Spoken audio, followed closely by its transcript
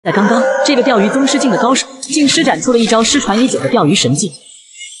在刚刚，这个钓鱼宗师境的高手竟施展出了一招失传已久的钓鱼神技，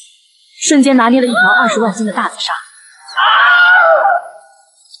瞬间拿捏了一条20万斤的大紫鲨。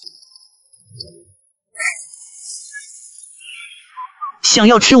想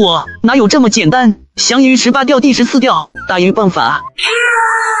要吃我，哪有这么简单？翔鱼18钓第14钓，大鱼棒法。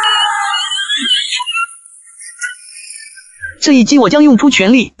这一击我将用出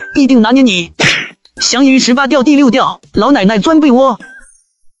全力，必定拿捏你。翔鱼18钓第6钓，老奶奶钻被窝。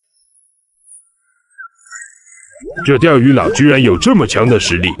这钓鱼佬居然有这么强的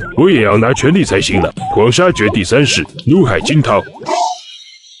实力，我也要拿全力才行了。狂沙诀第3式，怒海惊涛。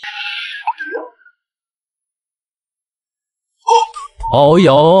哦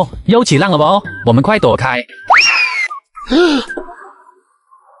哟，又起浪了不？我们快躲开！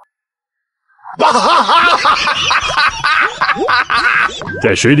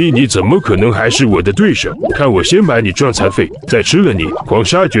在水里你怎么可能还是我的对手？看我先把你撞残废，再吃了你！狂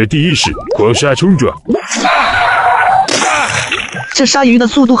沙诀第1式，狂沙冲撞。这鲨鱼的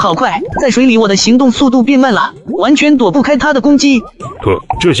速度好快，在水里我的行动速度变慢了，完全躲不开它的攻击。呵，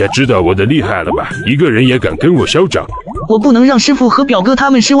这下知道我的厉害了吧？一个人也敢跟我嚣张？我不能让师傅和表哥他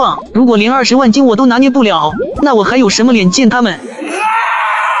们失望。如果连20万斤我都拿捏不了，那我还有什么脸见他们？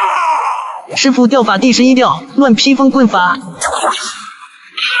师傅钓法第11钓，乱披风棍法。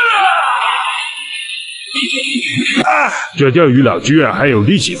这钓鱼佬居然还有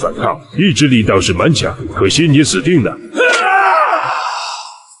力气反抗，意志力倒是蛮强，可惜你死定了。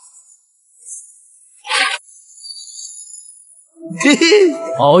嘿嘿，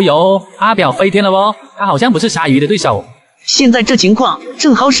哦哟，阿表飞天了不？他好像不是鲨鱼的对手。现在这情况，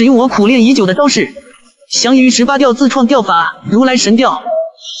正好使用我苦练已久的招式——翔鱼18钓自创钓法，如来神钓。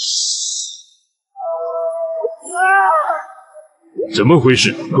怎么回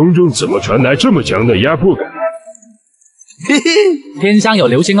事？空中怎么传来这么强的压迫感？嘿嘿，天上有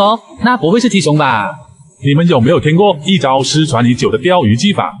流星哦，那不会是鸡兄吧？你们有没有听过一招失传已久的钓鱼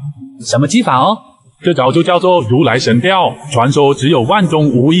技法？什么技法哦？这招就叫做如来神钓，传说只有万中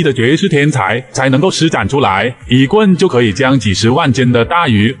无一的绝世天才才能够施展出来，一棍就可以将几10万斤的大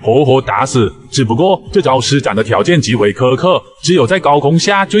鱼活活打死。只不过这招施展的条件极为苛刻，只有在高空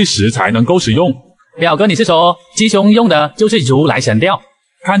下坠时才能够使用。表哥，你是说鸡兄用的就是如来神钓？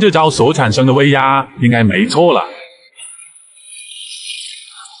看这招所产生的威压，应该没错了。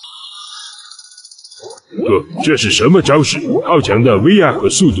这是什么招式？好强的威压和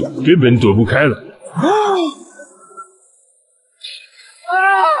速度，根本躲不开了。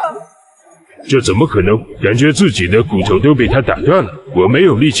这怎么可能？感觉自己的骨头都被他打断了，我没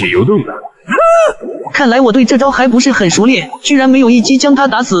有力气游动了。看来我对这招还不是很熟练，居然没有一击将他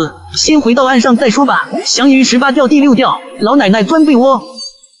打死。先回到岸上再说吧。翔鱼18钓第6钓，老奶奶钻被窝。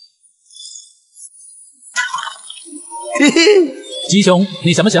嘿嘿，鸡兄，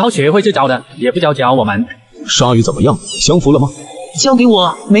你什么时候学会这招的？也不教我们。鲨鱼怎么样？降服了吗？交给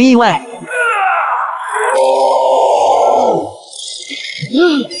我，没意外。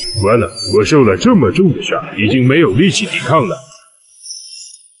完了，我受了这么重的伤，已经没有力气抵抗了。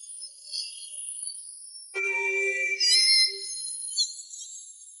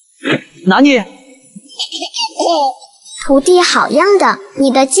拿捏。徒弟好样的，你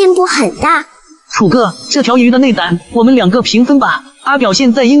的进步很大。楚哥，这条鱼的内胆，我们2个平分吧。阿表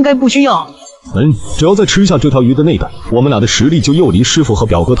现在应该不需要。只要再吃下这条鱼的内胆，我们俩的实力就又离师傅和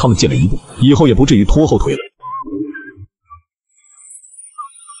表哥他们近了一步，以后也不至于拖后腿了。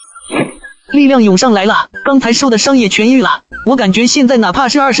力量涌上来了，刚才受的伤也痊愈了。我感觉现在哪怕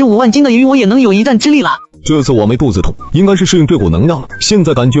是25万斤的鱼，我也能有一战之力了。这次我没肚子痛，应该是适应这股能量了。现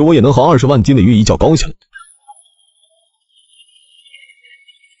在感觉我也能和20万斤的鱼一较高下。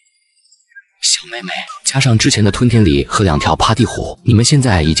小妹妹，加上之前的吞天鲤和2条趴地虎，你们现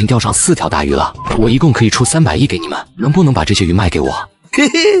在已经钓上4条大鱼了。我一共可以出300亿给你们，能不能把这些鱼卖给我？嘿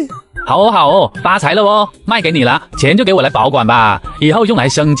嘿，好哦好哦，发财了哦，卖给你了，钱就给我来保管吧，以后用来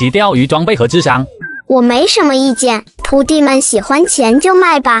升级钓鱼装备和智商。我没什么意见，徒弟们喜欢钱就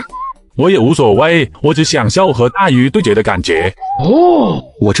卖吧。我也无所谓，我只享受和大鱼对决的感觉。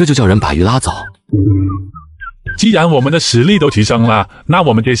我这就叫人把鱼拉走。既然我们的实力都提升了，那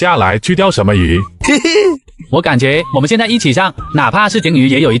我们接下来去钓什么鱼？嘿嘿，我感觉我们现在一起上，哪怕是鲸鱼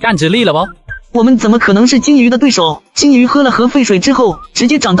也有一战之力了哦。我们怎么可能是鲸鱼的对手？鲸鱼喝了核废水之后，直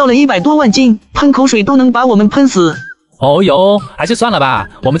接长到了100多万斤，喷口水都能把我们喷死。哦哟，还是算了吧，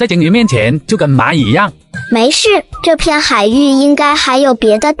我们在鲸鱼面前就跟蚂蚁一样。没事，这片海域应该还有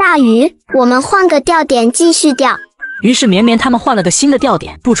别的大鱼，我们换个钓点继续钓。于是绵绵他们换了个新的钓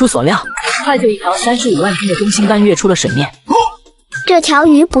点，不出所料，快就一条35万斤的中心斑跃出了水面。这条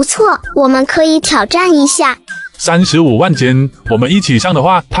鱼不错，我们可以挑战一下。35万斤，我们一起上的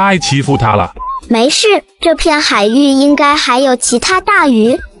话，太欺负他了。没事，这片海域应该还有其他大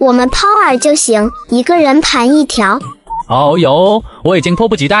鱼，我们抛饵就行，一个人盘一条。哦哟，我已经迫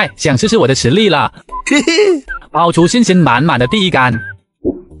不及待想试试我的实力了。抛出信心满满的第一竿。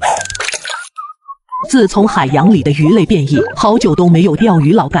自从海洋里的鱼类变异，好久都没有钓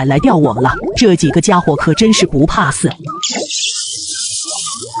鱼佬敢来钓我们了。这几个家伙可真是不怕死。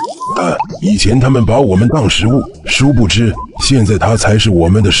以前他们把我们当食物，殊不知现在他才是我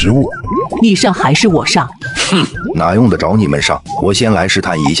们的食物。你上还是我上？哼，哪用得着你们上？我先来试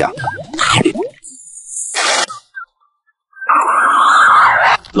探一下。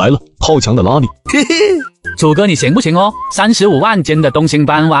来了，好强的拉力！楚哥，你行不行哦？35万斤的东星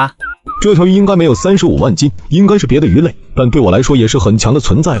斑蛙。这条鱼应该没有35万斤，应该是别的鱼类，但对我来说也是很强的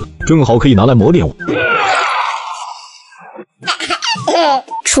存在了，正好可以拿来磨练我。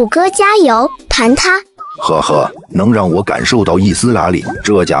楚哥加油，盘它！呵呵，能让我感受到一丝拉力，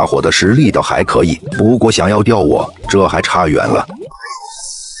这家伙的实力倒还可以，不过想要钓我，这还差远了。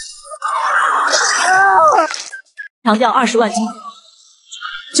强调20万斤，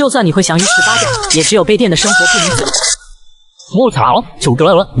就算你会降于18钓，也只有被电的生活不能走。我操，楚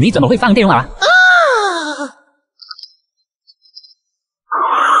哥，你怎么会放电啊？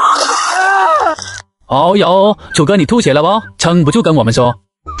哦哟，楚哥你吐血了哦，撑不住跟我们说。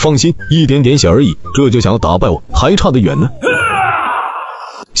放心，一点点血而已，这就想要打败我，还差得远呢。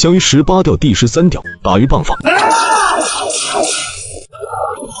降于18钓第13钓，大鱼棒法。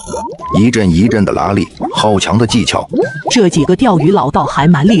一阵一阵的拉力，好强的技巧。这几个钓鱼佬倒还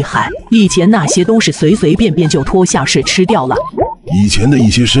蛮厉害，以前那些都是随随便便就脱下水吃掉了。以前的一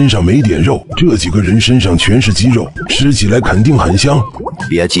些身上没点肉，这几个人身上全是肌肉，吃起来肯定很香。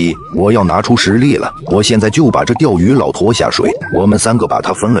别急，我要拿出实力了，我现在就把这钓鱼佬拖下水，我们3个把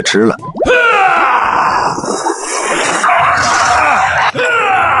他分了吃了。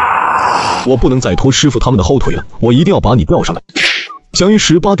我不能再拖师傅他们的后腿了，我一定要把你钓上来。降于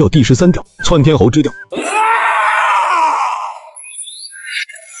18钓第13钓，窜天猴之钓。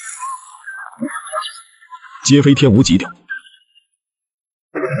接飞天无极钓。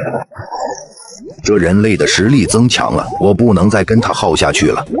这人类的实力增强了，我不能再跟他耗下去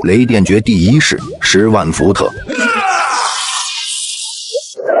了。雷电诀第1式10万伏特。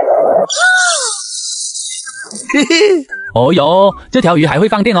嘿嘿，哦哟，这条鱼还会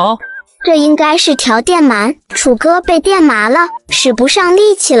放电哦。这应该是条电鳗，楚哥被电麻了，使不上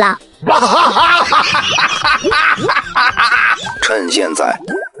力气了。趁现在。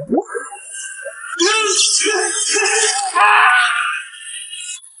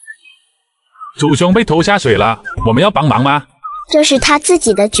楚兄被拖下水了，我们要帮忙吗？这是他自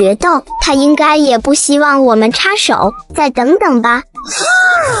己的决斗，他应该也不希望我们插手，再等等吧。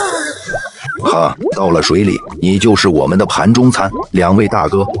哈，到了水里，你就是我们的盘中餐。2位大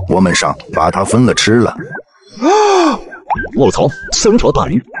哥，我们上，把它分了吃了。我操，3条大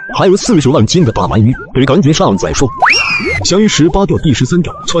鱼，还有40万斤的大鳗鱼，得赶紧上再说。降于18钓第13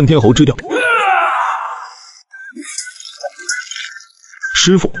钓，窜天猴之钓。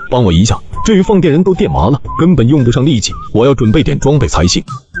师傅，帮我一下，这鱼放电人都电麻了，根本用不上力气，我要准备点装备才行。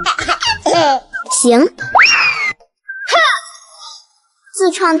行。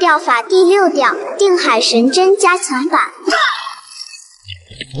自创钓法第6钓，定海神针加强版。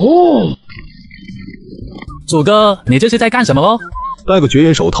哦，楚哥，你这是在干什么哦？戴个绝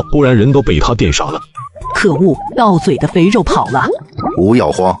缘手套，不然人都被他电傻了。可恶，到嘴的肥肉跑了。不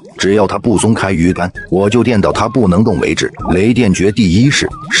要慌，只要他不松开鱼竿，我就电到他不能动为止。雷电诀第1式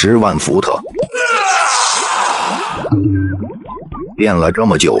10万伏特。电了这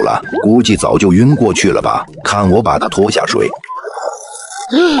么久了，估计早就晕过去了吧？看我把他拖下水。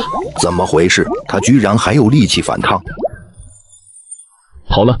怎么回事？他居然还有力气反抗！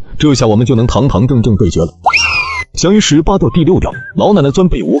好了，这下我们就能堂堂正正对决了。降于18钓第6钓，老奶奶钻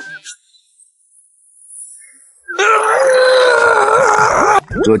被窝。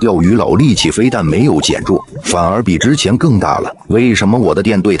这钓鱼佬力气非但没有减弱，反而比之前更大了。为什么我的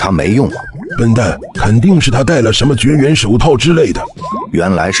电对他没用？笨蛋，肯定是他戴了什么绝缘手套之类的。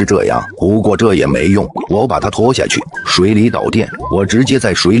原来是这样，不过这也没用，我把他拖下去，水里导电，我直接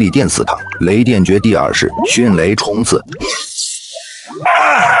在水里电死他。雷电诀第2式迅雷冲刺。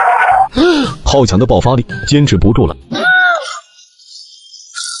好强的爆发力，坚持不住了。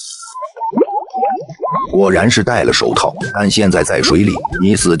果然是戴了手套，但现在在水里，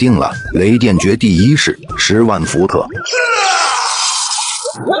你死定了。雷电诀第1式10万伏特。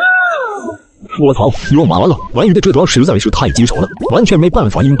我操，用麻了！玩鱼的这招实在是太棘手了，完全没办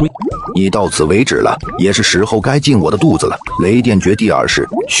法应对。你到此为止了，也是时候该进我的肚子了。雷电诀第2式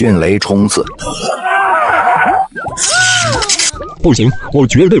迅雷冲刺。不行，我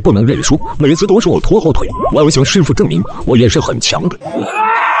绝对不能认输，每次都是我拖后腿，我要向师傅证明我也是很强的。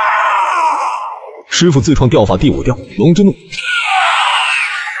师傅自创钓法第5钓龙之怒，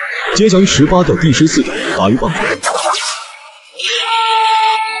接下于18钓第14钓大鱼棒。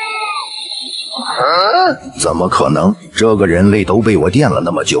怎么可能？这个人类都被我电了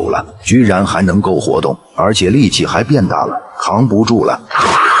那么久了，居然还能够活动，而且力气还变大了，扛不住了。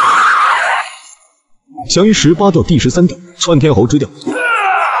降于18钓第13钓窜天猴之钓。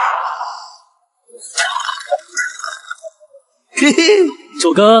嘿嘿，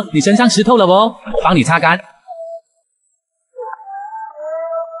楚哥，你身上湿透了哦，帮你擦干。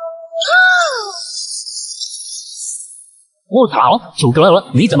我操，楚哥，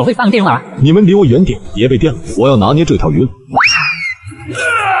你怎么会放电啊？你们离我远点，别被电了，我要拿捏这条鱼了。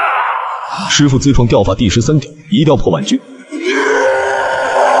师傅自创钓法第13钓一钓破万局。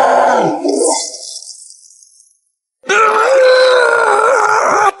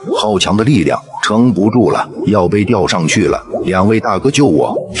好强的力量，撑不住了，要被钓上去了。2位大哥救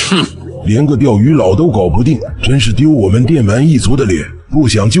我！哼，连个钓鱼佬都搞不定，真是丢我们电鳗一族的脸。不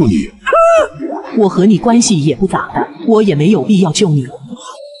想救你。我和你关系也不咋的，我也没有必要救你。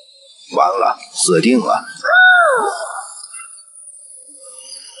完了，死定了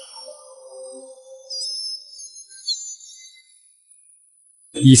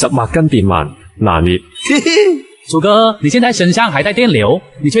！20萬斤電鳗難滅。嘿嘿，楚哥，你现在身上还带电流，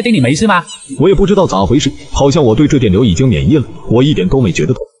你确定你没事吗？我也不知道咋回事，好像我对这电流已经免疫了，我一点都没觉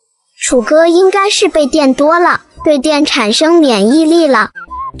得痛。楚哥应该是被电多了，对电产生免疫力了。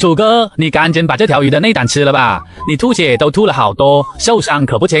楚哥，你赶紧把这条鱼的内胆吃了吧，你吐血都吐了好多，受伤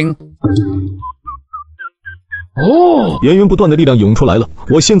可不轻。哦，源源不断的力量涌出来了，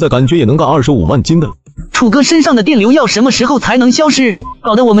我现在感觉也能干25万斤的了。楚哥身上的电流要什么时候才能消失？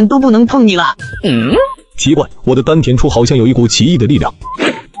搞得我们都不能碰你了。奇怪，我的丹田处好像有一股奇异的力量。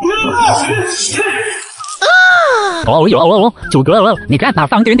哦哟，楚哥，你干嘛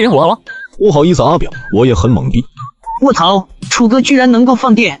放电我？不好意思阿表，我也很懵逼。我操，楚哥居然能够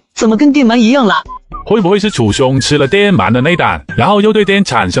放电，怎么跟电鳗一样了？会不会是楚兄吃了电鳗的内胆，然后又对电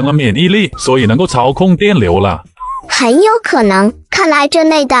产生了免疫力，所以能够操控电流了？很有可能，看来这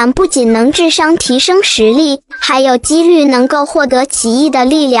内胆不仅能智商提升实力，还有几率能够获得奇异的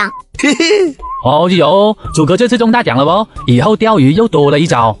力量。嘿嘿，哦哟，楚哥这次中大奖了哦，以后钓鱼又多了一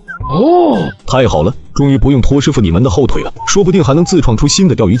招。哦，太好了，终于不用拖师傅你们的后腿了，说不定还能自创出新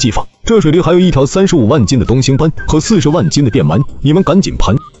的钓鱼技法。这水里还有一条35万斤的东星斑和40万斤的电鳗，你们赶紧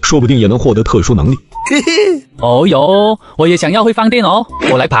盘，说不定也能获得特殊能力。嘿嘿，哦哟，我也想要会放电哦，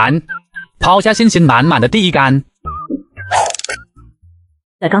我来盘，抛下信心满满的第一竿。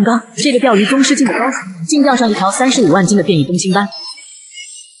在刚刚，这个钓鱼宗师境的高手竟钓上一条35万斤的变异东星斑。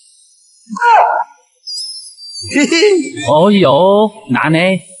嘿嘿，哦哟，难呢！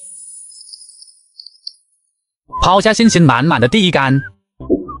抛下信心满满的第一竿。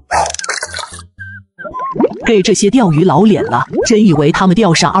给这些钓鱼佬脸了，真以为他们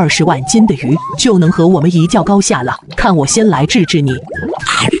钓上20万斤的鱼就能和我们一较高下了？看我先来治治你！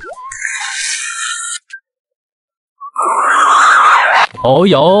哦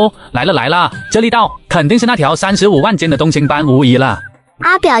哟，来了来了，这力道肯定是那条35万斤的东星斑无疑了。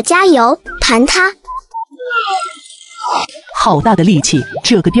阿表加油，盘它！好大的力气，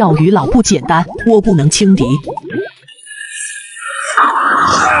这个钓鱼佬不简单，我不能轻敌。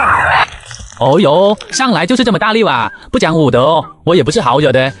哦哟，上来就是这么大力哇，不讲武德哦，我也不是好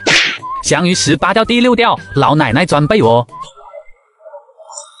惹的。降于18钓第6钓，老奶奶专备哦。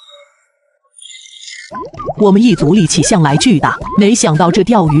我们一族力气向来巨大，没想到这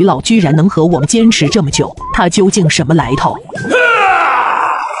钓鱼佬居然能和我们坚持这么久，他究竟什么来头？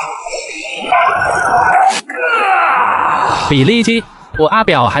比力气，我阿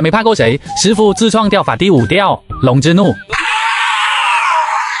表还没怕过谁？师傅自创钓法第5钓龙之怒。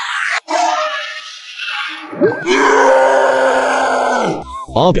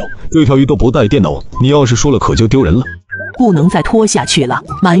阿表，这条鱼都不带电的哦，你要是说了可就丢人了。不能再拖下去了，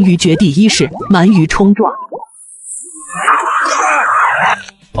鳗鱼决第一式，鳗鱼冲撞。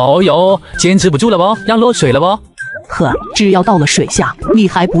哦哟，坚持不住了哦，要落水了哦。呵，只要到了水下，你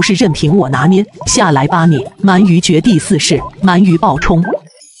还不是任凭我拿捏？下来吧你！鳗鱼决第4式，鳗鱼爆冲。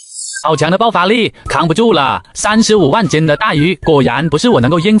好强的爆发力，扛不住了！35万斤的大鱼，果然不是我能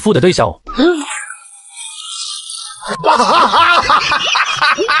够应付的对手。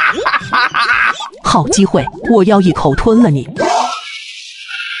好机会，我要一口吞了你！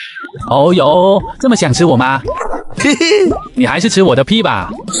哦哟，这么想吃我吗？嘿嘿，你还是吃我的屁吧！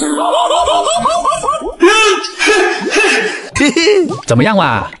怎么样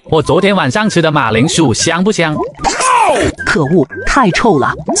哇？我昨天晚上吃的马铃薯香不香？可恶，太臭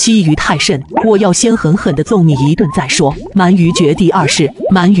了，其余太甚，我要先狠狠地揍你一顿再说。鳗鱼诀第2式，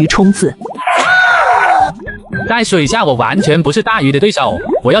鳗鱼冲刺。在水下我完全不是大鱼的对手，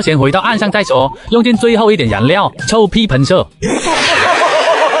我要先回到岸上再说，用尽最后一点燃料，臭屁喷射。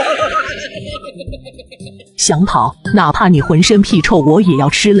想跑，哪怕你浑身屁臭，我也要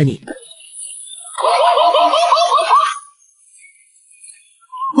吃了你。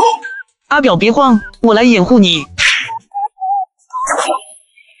阿表别慌，我来掩护你。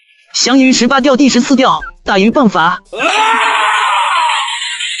翔鱼18钓第14钓，大鱼棒法。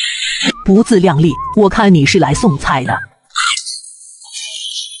不自量力，我看你是来送菜的。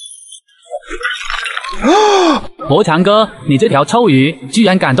博强哥，你这条臭鱼居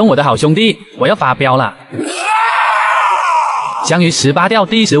然感动我的好兄弟，我要发飙了！翔鱼18钓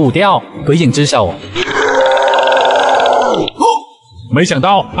第15钓，鬼影之手。没想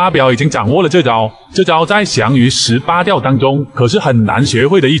到阿表已经掌握了这招，这招在翔鱼18钓当中可是很难学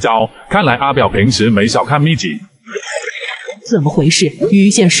会的一招。看来阿表平时没少看秘籍。怎么回事？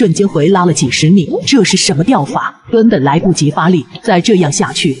鱼线瞬间回拉了几10米，这是什么钓法？根本来不及发力，再这样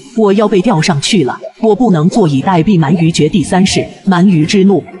下去，我要被钓上去了！我不能坐以待毙。鳗鱼诀第3式，鳗鱼之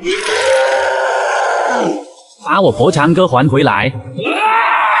怒。把我博强哥还回来！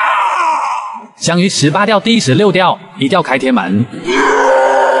翔鱼18钓第16钓，一钓开天门。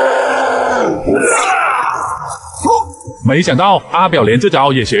没想到阿表连这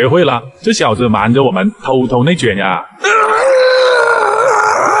招也学会了，这小子瞒着我们偷偷内卷呀！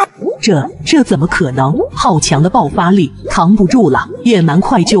这怎么可能？好强的爆发力，扛不住了！野蛮，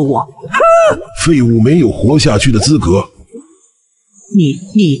快救我！废物没有活下去的资格！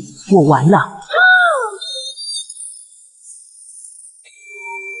我完了！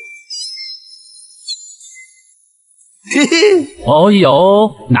哦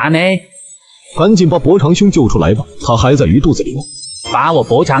呦，难呢！赶紧把博长兄救出来吧，他还在鱼肚子里。把我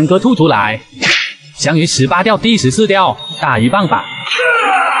博强哥吐出来！翔鱼18钓第14钓，大鱼棒法。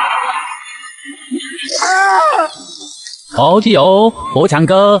哦呦，博强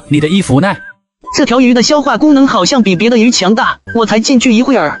哥，你的衣服呢？这条鱼的消化功能好像比别的鱼强大，我才进去一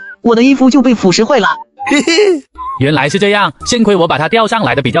会儿，我的衣服就被腐蚀坏了。原来是这样，幸亏我把它钓上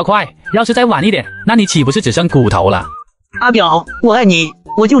来的比较快，要是再晚一点，那你岂不是只剩骨头了？阿表，我爱你，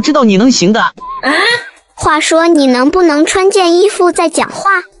我就知道你能行的。话说你能不能穿件衣服再讲话？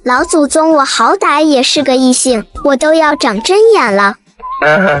老祖宗，我好歹也是个异性，我都要长针眼了。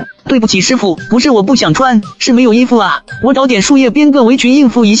对不起师傅，不是我不想穿，是没有衣服啊，我找点树叶编个围裙应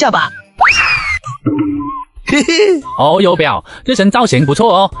付一下吧。哦呦表，这身造型不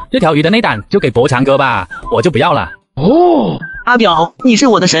错哦，这条鱼的内胆就给博强哥吧，我就不要了。哦，阿表，你是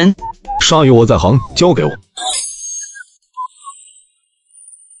我的神。鲨鱼我在行，交给我。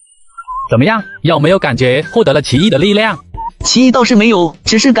怎么样？有没有感觉获得了奇异的力量？奇异倒是没有，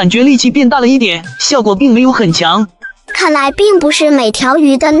只是感觉力气变大了一点，效果并没有很强。看来并不是每条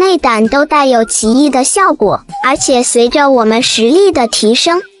鱼的内胆都带有奇异的效果，而且随着我们实力的提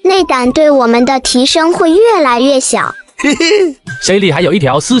升，内胆对我们的提升会越来越小。水里还有一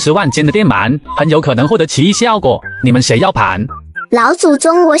条40万斤的电鳗，很有可能获得奇异效果，你们谁要盘？老祖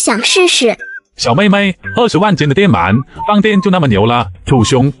宗，我想试试。小妹妹，20万斤的电鳗放电就那么牛了，楚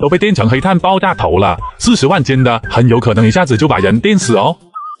兄都被电成黑炭爆炸头了，40万斤的很有可能一下子就把人电死哦。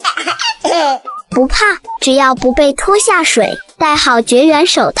不怕，只要不被拖下水，戴好绝缘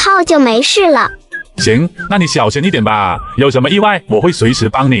手套就没事了。行，那你小心一点吧，有什么意外我会随时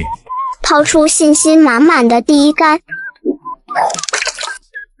帮你。掏出信心满满的第一竿。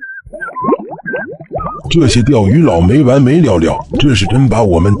这些钓鱼佬没完没了了，这是真把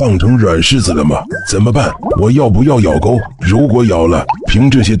我们当成软柿子了吗？怎么办？我要不要咬钩？如果咬了，凭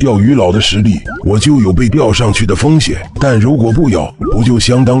这些钓鱼佬的实力，我就有被钓上去的风险。但如果不咬，不就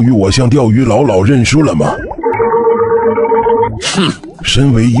相当于我向钓鱼佬认输了吗？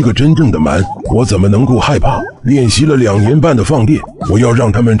身为一个真正的蛮，我怎么能够害怕？练习了2年半的放电，我要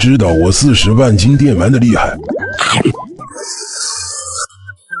让他们知道我40万斤电鳗的厉害。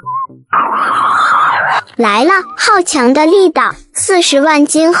来了，好强的力道！40万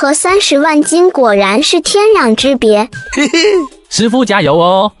斤和30万斤果然是天壤之别。师傅加油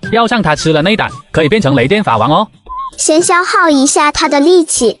哦！要让他吃了内胆，可以变成雷电法王哦。先消耗一下他的力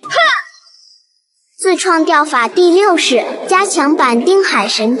气。自创钓法第6式，加强版定海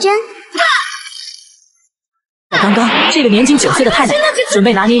神针。刚刚这个年仅9岁的太奶准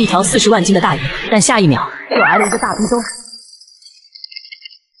备拿捏一条40万斤的大鱼，但下一秒又来了一个大逼兜。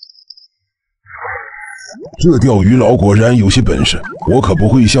这钓鱼佬果然有些本事，我可不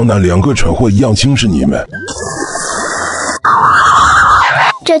会像那2个蠢货一样轻视你们。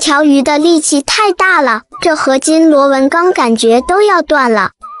这条鱼的力气太大了，这合金螺纹钢感觉都要断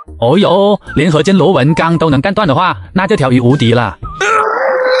了。哦哟，连合金螺纹钢都能干断的话，那这条鱼无敌了。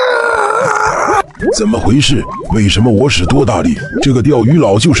怎么回事？为什么我使多大力，这个钓鱼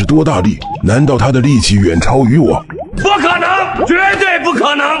佬就是多大力？难道他的力气远超于我？不可能，绝对不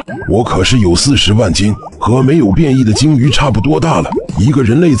可能！我可是有40万斤，和没有变异的鲸鱼差不多大了。一个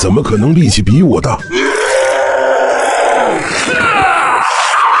人类怎么可能力气比我大？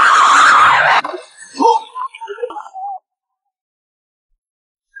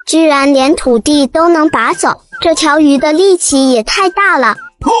居然连土地都能拔走，这条鱼的力气也太大了。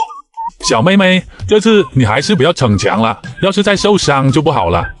小妹妹，这次你还是不要逞强了，要是再受伤就不好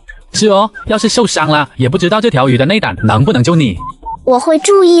了。是哦，要是受伤了，也不知道这条鱼的内胆能不能救你。我会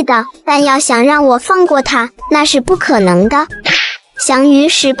注意的，但要想让我放过它，那是不可能的。祥鱼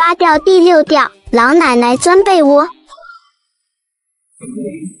18钓第6钓，老奶奶钻被窝。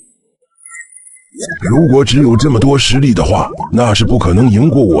如果只有这么多实力的话，那是不可能赢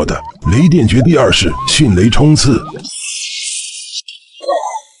过我的。雷电诀第2式迅雷冲刺。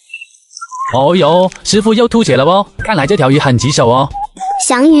哦哟，师傅又吐血了哦，看来这条鱼很棘手哦。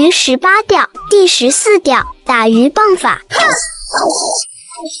祥鱼18钓第14钓，打鱼棒法。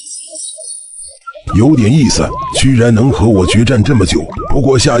有点意思，居然能和我决战这么久。不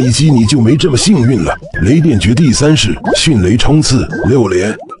过下一击你就没这么幸运了。雷电诀第3式迅雷冲刺6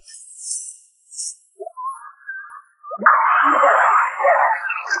连。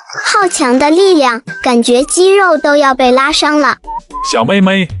好强的力量，感觉肌肉都要被拉伤了。小妹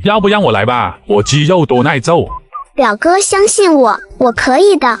妹，要不让我来吧？我肌肉多耐揍。表哥，相信我，我可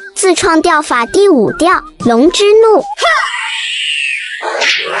以的。自创钓法第5钓，龙之怒。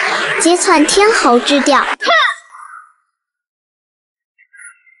接窜天猴之钓。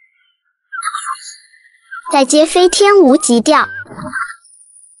再接飞天无极钓。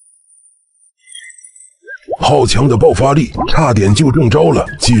好强的爆发力，差点就中招了。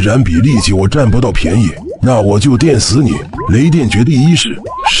既然比力气我占不到便宜，那我就电死你！雷电诀第1式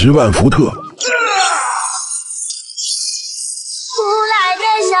10万伏特。不来的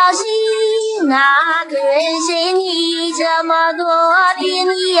消息，那个人谁你这么多遍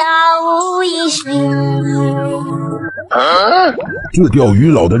你杳无音讯。这钓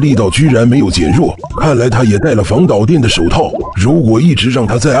鱼佬的力道居然没有减弱，看来他也戴了防导电的手套。如果一直让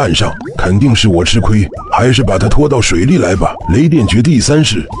他在岸上，肯定是我吃亏，还是把他拖到水里来吧。雷电诀第3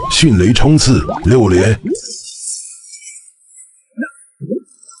式迅雷冲刺6连。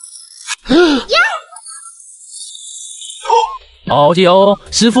哦哟，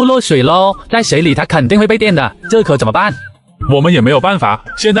师傅落水喽，在水里他肯定会被电的，这可怎么办？我们也没有办法，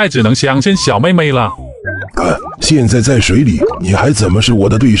现在只能相信小妹妹了。看，现在在水里，你还怎么是我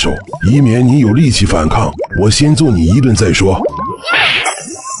的对手？以免你有力气反抗，我先揍你一顿再说。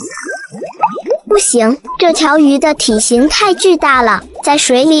不行，这条鱼的体型太巨大了，在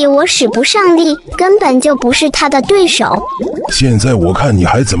水里我使不上力，根本就不是它的对手。现在我看你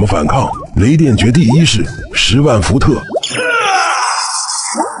还怎么反抗？雷电诀第1式10万伏特。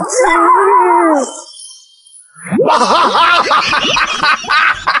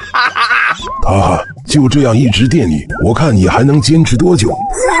哈哈，就这样一直电你，我看你还能坚持多久？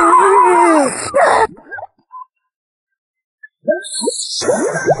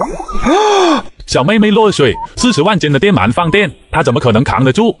小妹妹落水，40万斤的电鳗放电，她怎么可能扛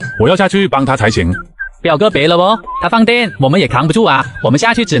得住？我要下去帮她才行。表哥别了哦，她放电，我们也扛不住啊，我们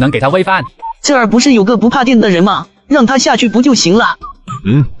下去只能给她喂饭。这儿不是有个不怕电的人吗？让他下去不就行了？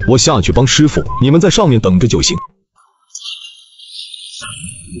我下去帮师傅，你们在上面等着就行。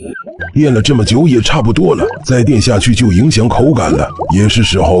电了这么久也差不多了，再电下去就影响口感了，也是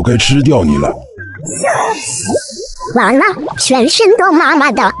时候该吃掉你了。完了，全身都麻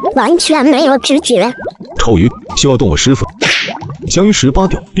麻的，完全没有知觉。臭鱼，休要动我师傅！祥鱼18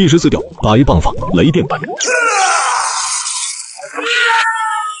钓第14钓，打鱼棒法雷电版。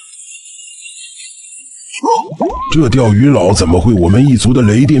这钓鱼佬怎么会我们一族的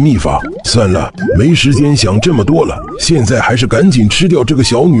雷电秘法？算了，没时间想这么多了，现在还是赶紧吃掉这个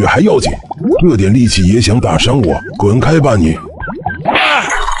小女孩要紧。这点力气也想打伤我，滚开吧你！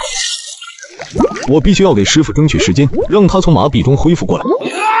我必须要给师傅争取时间，让他从麻痹中恢复过来。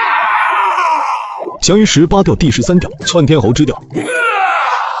祥鱼18钓第13钓，窜天猴之钓。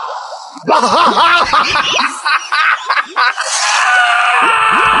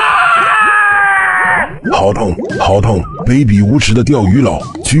好痛，好痛！卑鄙无耻的钓鱼佬，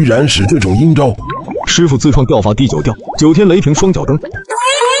居然使这种阴招！师傅自创钓法第9钓，9天雷霆双脚蹬。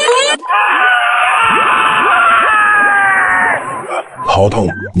好痛！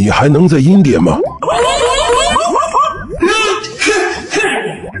你还能再阴点吗？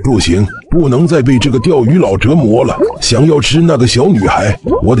不行，不能再被这个钓鱼佬折磨了。想要吃那个小女孩，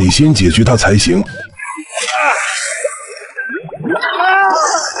我得先解决她才行。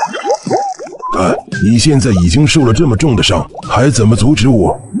你现在已經受了這麼重的傷，還怎麼阻止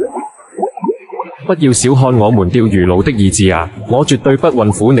我？不要小看我們釣魚佬的意志啊！我絕對不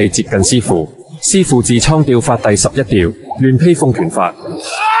允許你接近師傅。師傅自倉釣法第11條，亂披風拳法。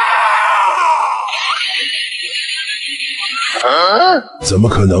怎麼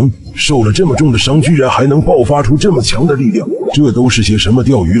可能？受了這麼重的傷，居然還能爆發出這麼強的力量？這都是些什麼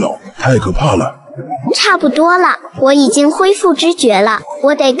釣魚佬？太可怕了！差不多了，我已經恢復知覺了，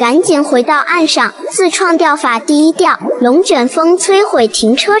我得趕緊回到岸上。自創釣法第1釣，龍捲風摧毀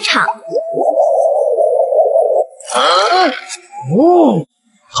停車場。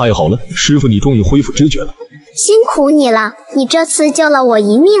太好了，師傅，你終於恢復知覺了。辛苦你了，你這次救了我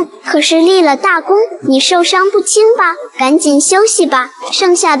一命，可是立了大功，你受傷不輕吧？趕緊休息吧，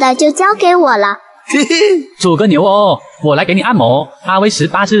剩下的就交給我了。煮個牛哦，我來給你按摩，阿威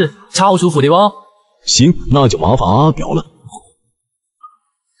18次，超舒服的哦。行，那就麻煩阿表了。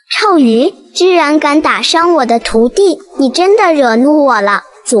臭魚，居然敢打傷我的徒弟，你真的惹怒我了。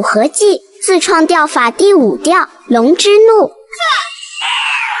組合技，自創釣法第5釣，龍之怒。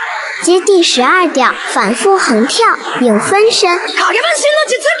接第12釣，反覆橫跳，影分身。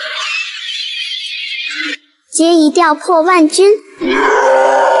接1釣破萬軍。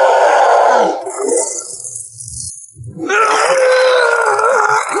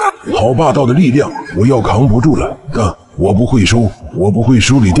好霸道的力量，我要扛不住了。但我不會輸，我不會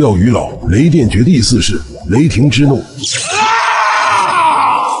輸給釣魚佬。雷電絕地4式，雷霆之怒。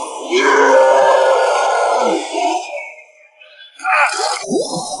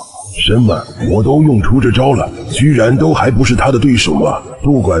什麼？我都用出這招了，居然都還不是他的對手啊！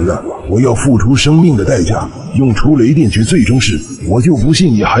不管了，我要付出生命的代價，用出雷電絕最終式，我就不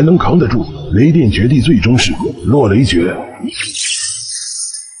信你還能扛得住。雷電絕地最終式，落雷絕。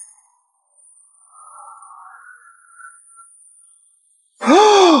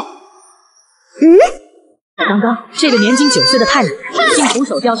刚刚这个年仅9岁的太奶竟徒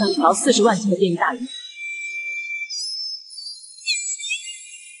手钓上一条40万斤的电鱼大鱼。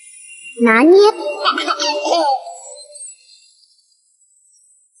拿捏。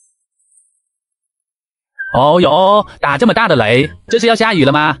哦哟，打这么大的雷，这是要下雨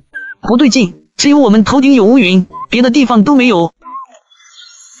了吗？不对劲，只有我们头顶有乌云，别的地方都没有。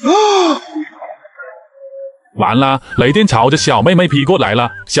完了，雷电朝着小妹妹劈过来了，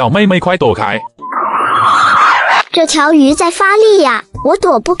小妹妹快躲开！这条鱼在发力呀，我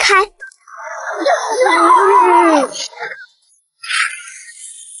躲不开。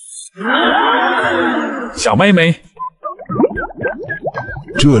小妹妹，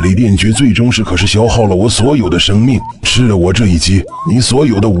这雷电绝最终式可是消耗了我所有的生命，吃了我这一击，你所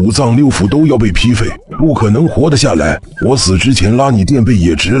有的5脏6腑都要被劈废，不可能活得下来。我死之前拉你垫背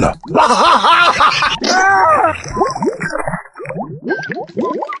也值了。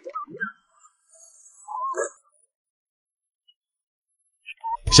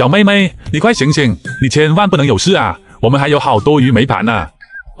小妹妹，你快醒醒，你千万不能有事啊！我们还有好多鱼没盘呢。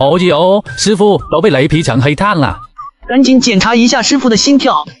哦哟，师傅都被雷劈成黑炭了，赶紧检查一下师傅的心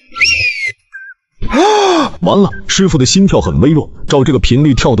跳。完了，师傅的心跳很微弱，照这个频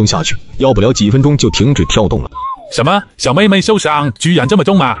率跳动下去，要不了几分钟就停止跳动了。什么？小妹妹受伤居然这么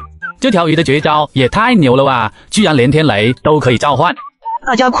重吗？这条鱼的绝招也太牛了哇！居然连天雷都可以召唤。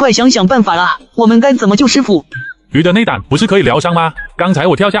大家快想想办法啦！我们该怎么救师傅？鱼的内胆不是可以疗伤吗？刚才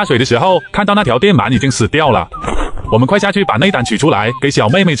我跳下水的时候，看到那条电鳗已经死掉了。我们快下去把内胆取出来，给小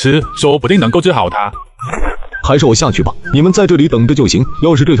妹妹吃，说不定能够治好她。还是我下去吧，你们在这里等着就行。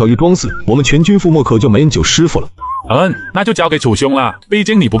要是这条鱼装死，我们全军覆没，可就没人救师傅了。那就交给楚兄了，毕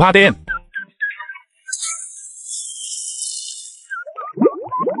竟你不怕电。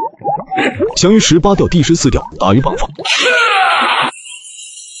祥鱼18钓第14钓，大鱼绑放。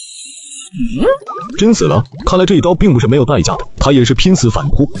真死了，看来这一刀并不是没有代价的，他也是拼死反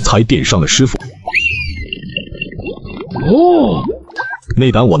扑才电伤了师傅。哦，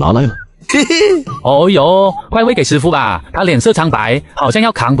内胆我拿来了。哦哟，快喂给师傅吧，他脸色苍白，好像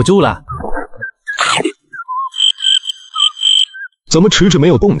要扛不住了。怎么迟迟没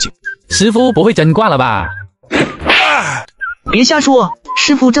有动静？师傅不会真挂了吧？别瞎说，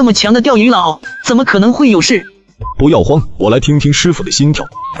师傅这么强的钓鱼佬，怎么可能会有事？不要慌，我来听听师傅的心跳。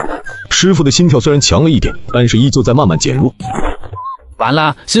师傅的心跳虽然强了一点，但是依旧在慢慢减弱。完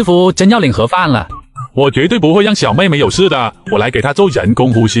了，师傅真要领盒饭了。我绝对不会让小妹妹有事的，我来给她做人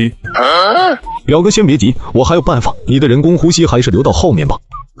工呼吸。表哥先别急，我还有办法，你的人工呼吸还是留到后面吧。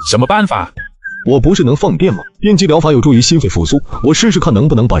什么办法？我不是能放电吗？电击疗法有助于心肺复苏，我试试看能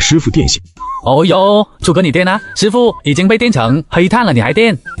不能把师傅电醒。哦哟，楚哥你电啊？师傅已经被电成黑炭了，你还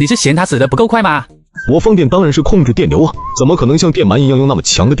电？你是嫌他死得不够快吗？我放电当然是控制电流啊，怎么可能像电鳗一样用那么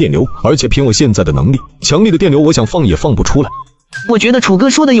强的电流？而且凭我现在的能力，强力的电流我想放也放不出来。我觉得楚哥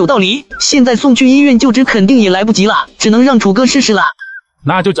说的有道理，现在送去医院就职肯定也来不及了，只能让楚哥试试了。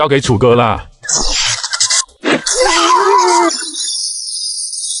那就交给楚哥了。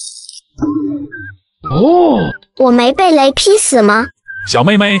我没被雷劈死吗？小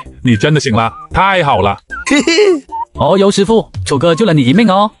妹妹，你真的醒了，太好了！嘿嘿。哦哟，师傅，楚哥救了你一命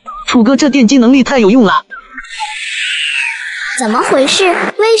哦。楚哥这电击能力太有用了。怎么回事？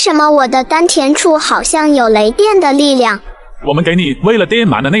为什么我的丹田处好像有雷电的力量？我们给你喂了电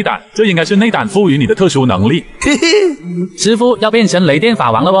鳗的内胆，这应该是内胆赋予你的特殊能力。嘿嘿。师傅要变成雷电法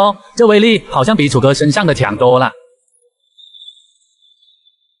王了哦，这威力好像比楚哥身上的强多了。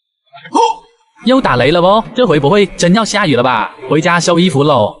又打雷了哦，这回不会真要下雨了吧？回家收衣服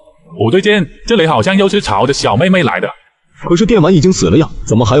喽。五对剑，这雷好像又是朝着小妹妹来的。可是电鳗已经死了呀，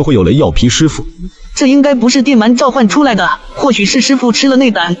怎么还会有雷要劈师傅？这应该不是电鳗召唤出来的，或许是师傅吃了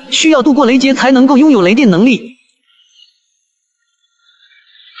内胆，需要度过雷劫才能够拥有雷电能力。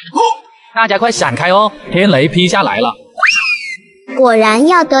大家快闪开哦，天雷劈下来了。果然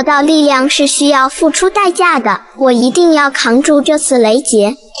要得到力量是需要付出代价的，我一定要扛住这次雷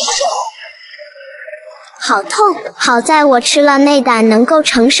劫。好痛！好在我吃了内胆，能够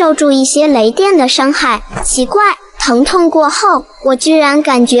承受住一些雷电的伤害。奇怪，疼痛过后，我居然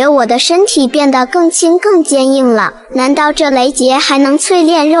感觉我的身体变得更轻更坚硬了。难道这雷劫还能淬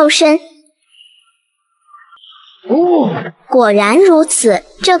炼肉身？果然如此，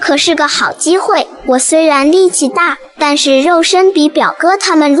这可是个好机会。我虽然力气大，但是肉身比表哥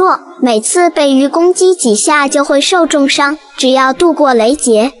他们弱，每次被鱼攻击几下就会受重伤。只要度过雷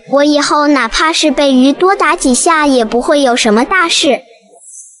劫，我以后哪怕是被鱼多打几下也不会有什么大事。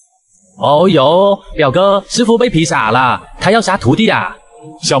哦哟，表哥，师傅被劈傻了，他要杀徒弟啊！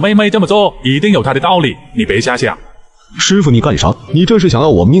小妹妹这么做一定有她的道理，你别瞎想。师傅你干啥？你这是想要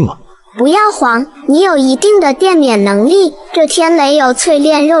我命啊？不要慌，你有一定的电免能力，这天雷有淬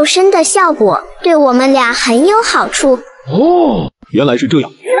炼肉身的效果，对我们俩很有好处。哦，原来是这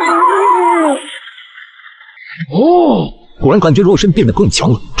样。哦，果然感觉肉身变得更强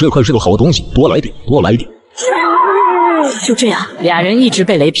了，这块是个好东西，多来点，多来点。就这样，俩人一直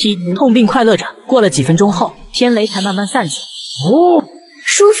被雷劈，痛并快乐着。过了几分钟后，天雷才慢慢散去。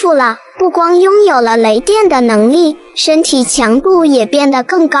舒服了，不光拥有了雷电的能力，身体强度也变得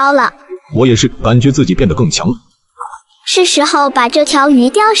更高了。我也是，感觉自己变得更强了。是时候把这条鱼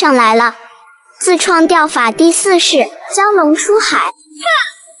钓上来了。自创钓法第4式：蛟龙出海。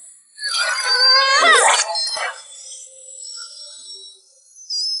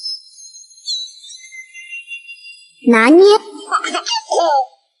拿捏。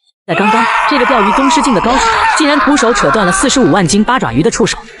在刚刚，这个钓鱼宗师境的高手竟然徒手扯断了45万斤八爪鱼的触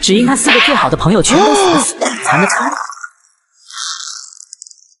手，只因他4个最好的朋友全都死了死，惨的惨。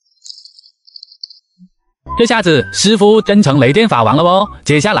这下子师傅真成雷电法王了哦！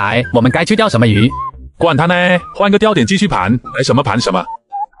接下来我们该去钓什么鱼？管他呢，换个钓点继续盘，来什么盘什么。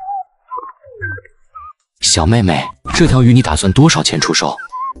小妹妹，这条鱼你打算多少钱出售？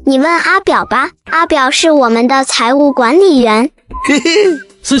你问阿表吧，阿表是我们的财务管理员。嘿嘿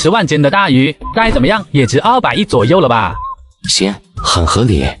，40万斤的大鱼，再怎么样也值200亿左右了吧？行，很合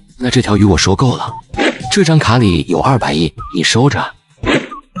理。那这条鱼我收购了，这张卡里有200亿，你收着。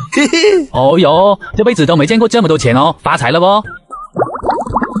嘿嘿，哦哟，这辈子都没见过这么多钱哦，发财了哦！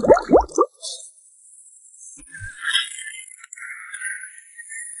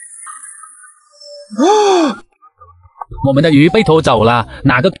我们的鱼被拖走了，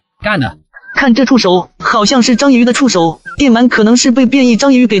哪个干了？看这触手，好像是章鱼的触手，电鳗可能是被变异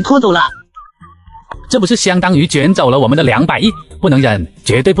章鱼给拖走了。这不是相当于卷走了我们的200亿？不能忍，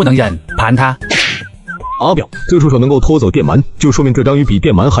绝对不能忍，盘它！阿表，这触手能够拖走电鳗，就说明这章鱼比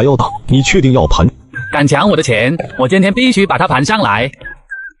电鳗还要大，你确定要盘？敢抢我的钱，我今天必须把它盘上来！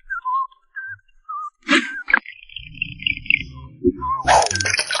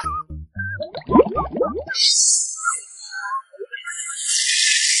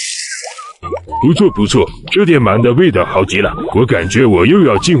不错不错，这电鳗的味道好极了，我感觉我又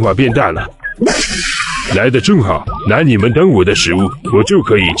要进化变大了。来的正好，拿你们当我的食物，我就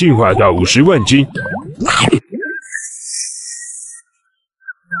可以进化到50万斤。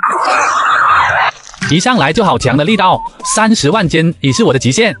一上来就好强的力道，30万斤已是我的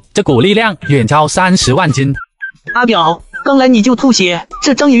极限，这股力量远超30万斤。阿表，刚来你就吐血，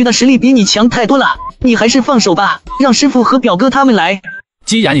这章鱼的实力比你强太多了，你还是放手吧，让师傅和表哥他们来。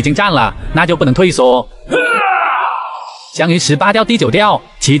既然已经站了，那就不能退缩。相于18钓第9钓，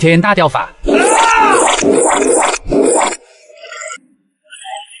齐天大钓法。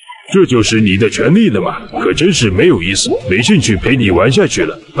这就是你的权利了吗？可真是没有意思，没兴趣陪你玩下去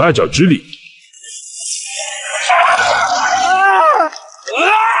了。八爪之力。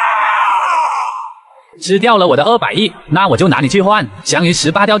吃掉了我的200亿，那我就拿你去换。相于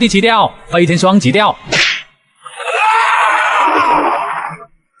18钓第7钓，飞天双击钓。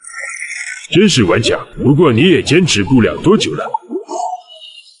真是顽强，不过你也坚持不了多久了。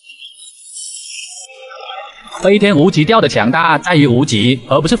飞天无极钓的强大在于无极，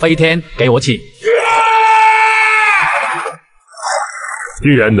而不是飞天。给我起！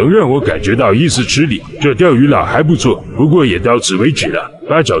竟然能让我感觉到一丝吃力，这钓鱼佬还不错，不过也到此为止了。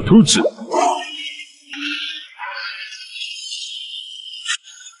八爪兔子。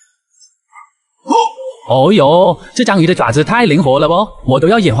哦呦，这章鱼的爪子太灵活了哦，我都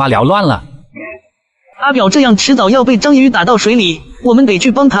要眼花缭乱了。阿表这样迟早要被章鱼打到水里，我们得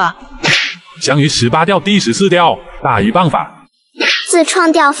去帮他。相于18钓第14钓，大鱼棒法。自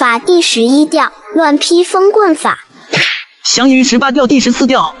创钓法第11钓，乱劈风棍法。相于18钓第14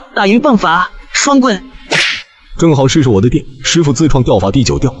钓，大鱼棒法，双棍。正好试试我的电，师傅自创钓法第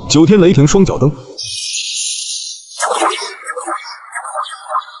9钓，9天雷霆双脚蹬。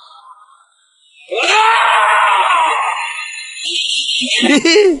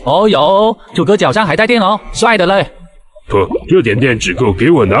哦呦，楚哥脚上还带电哦，帅的嘞！不，这点电只够给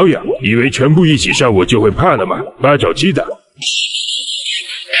我挠痒，以为全部一起上我就会怕了吗？八爪鸡的。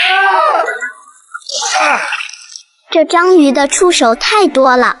这章鱼的触手太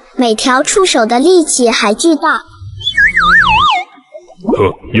多了，每条触手的力气还巨大。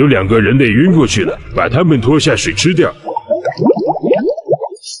有2个人类晕过去了，把他们拖下水吃掉。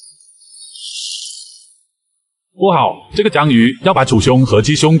不好，这个章鱼要把主凶和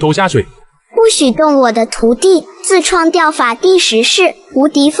鸡凶拖下水。不许动我的徒弟！自创钓法第10式无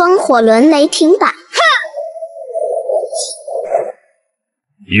敌风火轮雷霆版。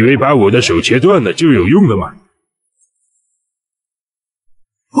以为把我的手切断了就有用了吗？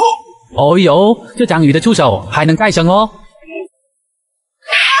哦呦，这章鱼的触手还能再生哦！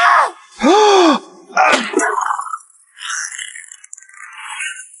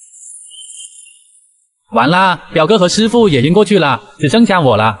完了，表哥和师傅也晕过去了，只剩下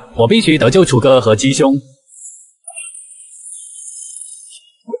我了。我必须得救楚哥和鸡兄。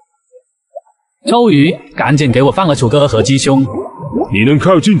臭鱼，赶紧给我放了楚哥和鸡兄！你能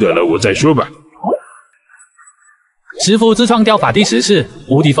靠近的了，我再说吧。师傅自创钓法第10式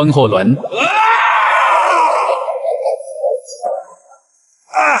无敌风火轮。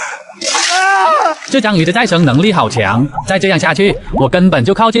这章鱼的再生能力好强，再这样下去，我根本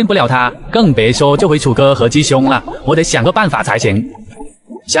就靠近不了它，更别说救回楚哥和鸡兄了。我得想个办法才行。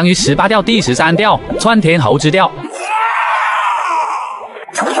相于18钓第13钓，窜天猴之钓。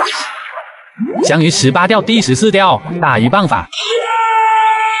相于18钓第14钓，大鱼棒法。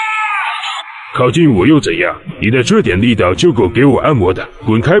靠近我又怎样？你的这点力道就够给我按摩的，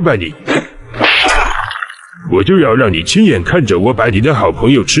滚开吧你！我就要让你亲眼看着我把你的好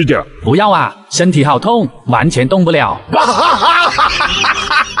朋友吃掉！不要啊，身体好痛，完全动不了。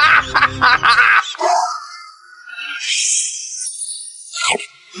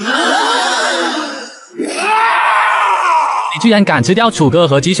你居然敢吃掉楚哥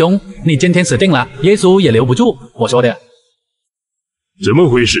和鸡兄，你今天死定了，耶稣也留不住。我说的。怎么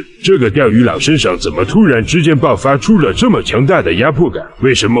回事？这个钓鱼佬身上怎么突然之间爆发出了这么强大的压迫感？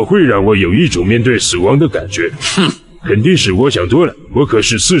为什么会让我有一种面对死亡的感觉？哼，肯定是我想多了。我可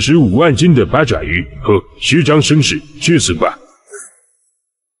是45万斤的八爪鱼，呵，虚张声势，去死吧！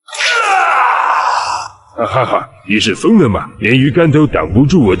哈哈哈！你是疯了吗？连鱼竿都挡不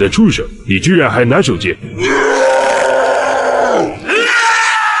住我的触手，你居然还拿手剑！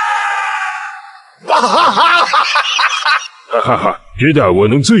哈哈哈！知道我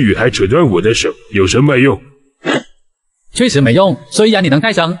能自愈还扯断我的手，有什么用？确实没用。虽然你能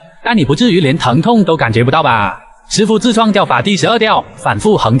再生，但你不至于连疼痛都感觉不到吧？师傅自创钓法第12钓，反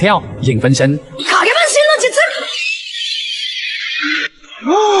复横跳，影分身。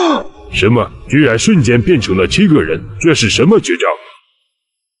什么？居然瞬间变成了7个人，这是什么绝招？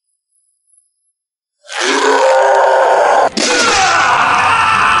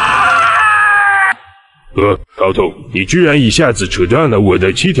高头，你居然一下子扯断了我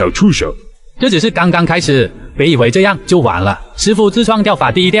的7条触手！这只是刚刚开始，别以为这样就完了。师傅自创钓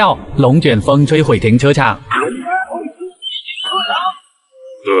法第1钓，龙卷风摧毁停车场。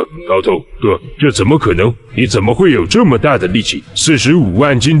高头，这怎么可能？你怎么会有这么大的力气？45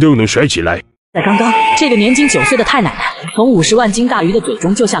万斤都能甩起来？在刚刚，这个年仅9岁的太奶奶从50万斤大鱼的嘴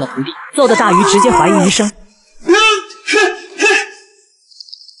中救下了徒弟，揍的大鱼直接怀疑人生。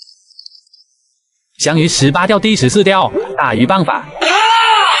香鱼18钓第14钓，大鱼办法。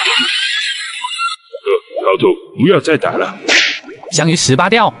老头，不要再打了。香鱼18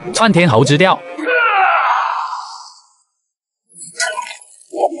钓，窜天猴之钓。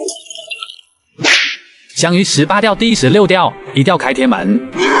香鱼18钓第16钓，一钓开天门。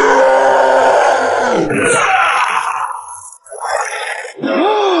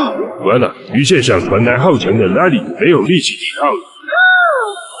完了，鱼线上传来好强的拉力，没有力气抵抗了。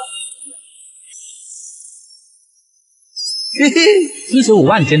45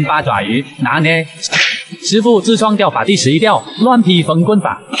万斤八爪鱼拿捏，师傅自创钓法第11钓，乱劈风棍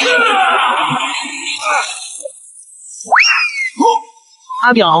法。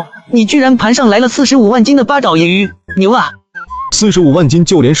阿表，你居然盘上来了45万斤的八爪鱼，牛啊！45万斤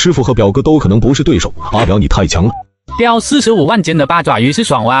就连师傅和表哥都可能不是对手，阿表你太强了。钓45万斤的八爪鱼是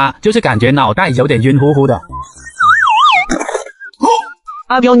爽哇，就是感觉脑袋有点晕乎乎的。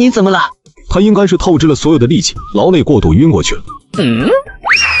阿表你怎么了？他应该是透支了所有的力气，劳累过度晕过去了。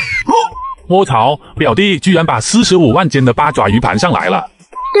我操！表弟居然把45万斤的八爪鱼盘上来了。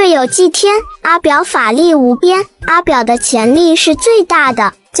队友祭天，阿表法力无边，阿表的潜力是最大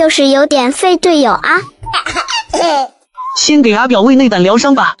的，就是有点废队友啊。先给阿表喂内胆疗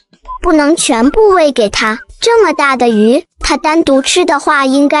伤吧。不能全部喂给他，这么大的鱼，他单独吃的话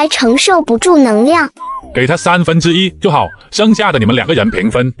应该承受不住能量。给他1/3就好，剩下的你们2个人平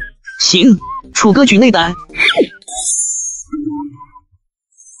分。行，楚哥举内胆。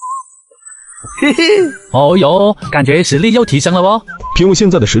嘿嘿，哦哟，感觉实力又提升了哦。凭我现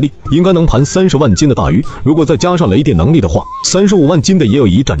在的实力，应该能盘30万斤的大鱼。如果再加上雷电能力的话，35万斤的也有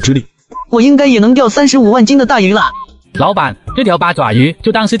一战之力。我应该也能钓35万斤的大鱼了。老板，这条八爪鱼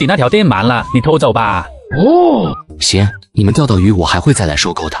就当是抵那条电鳗了，你偷走吧。哦，行，你们钓到鱼，我还会再来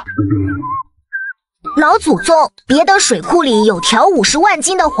收购的。老祖宗，别的水库里有条50万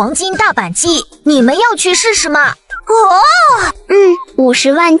斤的黄金大板鲫，你们要去试试吗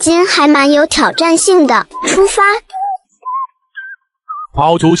？50万斤还蛮有挑战性的，出发！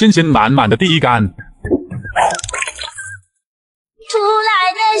抛出信心满满的第一杆。出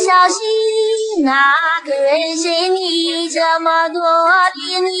来的消息，哪个人谁你这么多的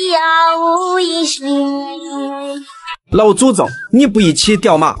你杳无音讯。老祖宗，你不一起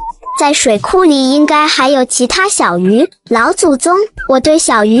钓吗？在水库里应该还有其他小鱼。老祖宗，我对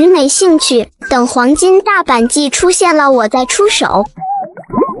小鱼没兴趣，等黄金大板鲫出现了我再出手。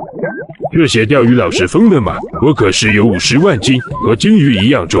这些钓鱼佬是疯了吗？我可是有50万斤，和鲸鱼一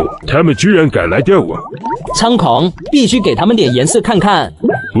样重，他们居然敢来钓我！猖狂，必须给他们点颜色看看。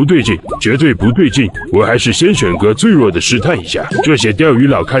不对劲，绝对不对劲！我还是先选个最弱的试探一下。这些钓鱼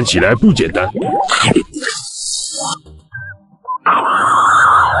佬看起来不简单。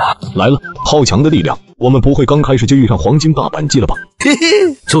来了，好强的力量！我们不会刚开始就遇上黄金大板鲫了吧？嘿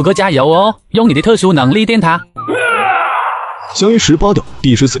嘿，楚哥加油哦！用你的特殊能力电他。香鱼18钓，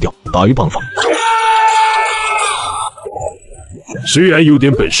第14钓，大鱼棒法。虽然有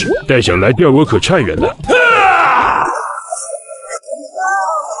点本事，但想来钓我可差远了。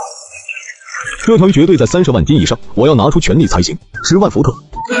这条鱼绝对在30万斤以上，我要拿出全力才行。10万伏特。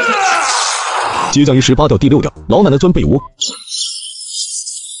接降于18钓第6钓，老奶奶钻被窝。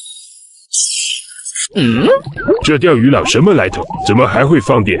这钓鱼佬什么来头？怎么还会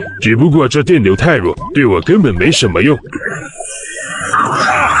放电？只不过这电流太弱，对我根本没什么用。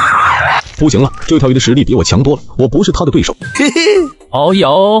不行了，这条鱼的实力比我强多了，我不是他的对手。嘿嘿，哦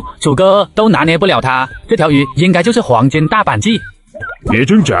哟，楚哥都拿捏不了他，这条鱼应该就是黄金大板鲫。别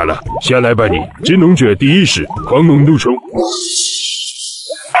挣扎了，下来吧你！真龙者第一式，狂龙怒冲。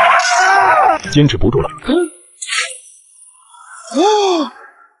坚持不住了。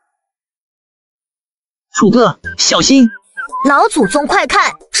楚哥，小心！老祖宗快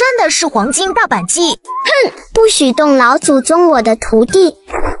看，真的是黄金大板鲫！哼，不许动老祖宗我的徒弟！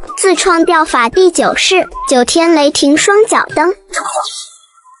自创钓法第9式，9天雷霆双脚蹬。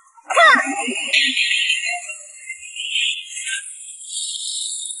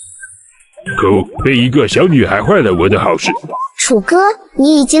可恶，被一个小女孩坏了我的好事。楚哥，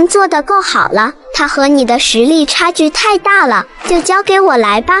你已经做得够好了，他和你的实力差距太大了，就交给我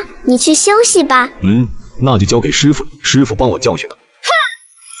来吧，你去休息吧。那就交给师傅，师傅帮我教训他。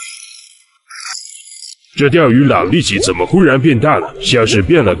这钓鱼佬力气怎么忽然变大了，像是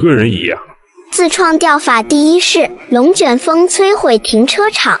变了个人一样。自创钓法第1式，龙卷风摧毁停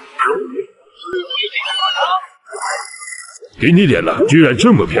车场。给你脸了，居然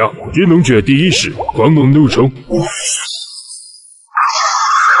这么飘！真龙者第一式，狂龙怒冲。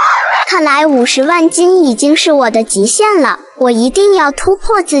看来50万斤已经是我的极限了，我一定要突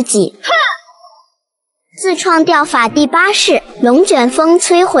破自己。自创钓法第8式：龙卷风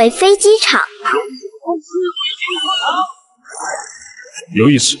摧毁飞机场。有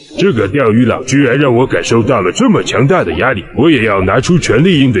意思，这个钓鱼佬居然让我感受到了这么强大的压力，我也要拿出全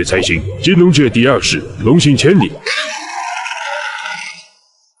力应对才行。金龙者第2式：龙行千里。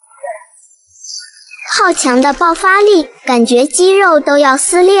好强的爆发力，感觉肌肉都要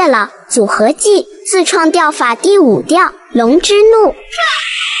撕裂了。组合技：自创钓法第5钓：龙之怒。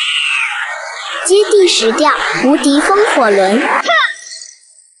接第10钓：无敌风火轮。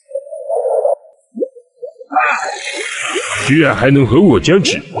居然还能和我僵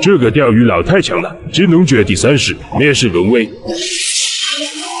持，这个钓鱼佬太强了！金龙诀第3式：灭世龙威。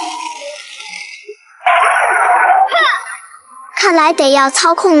看来得要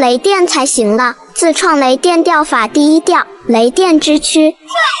操控雷电才行了。自创雷电钓法第1钓：雷电之躯。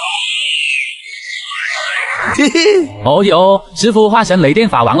哦哟，师傅化身雷电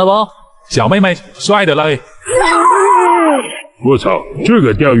法王了哦！小妹妹，帅的嘞！我操，这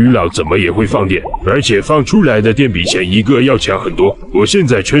个钓鱼佬怎么也会放电，而且放出来的电比前一个要强很多。我现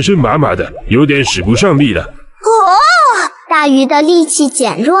在全身麻麻的，有点使不上力了。大鱼的力气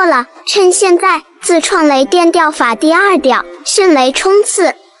减弱了，趁现在自创雷电钓法第2钓：迅雷冲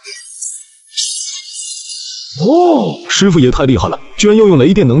刺。师傅也太厉害了，居然又用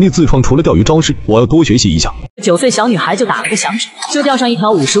雷电能力自创出了钓鱼招式，我要多学习一下。9岁小女孩就打了个响指，就钓上一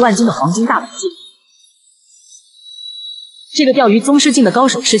条50万斤的黄金大板鲫。这个钓鱼宗师境的高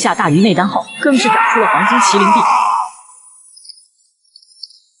手吃下大鱼内丹后，更是长出了黄金麒麟臂。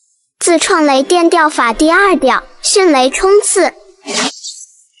自创雷电钓法第2钓：迅雷冲刺。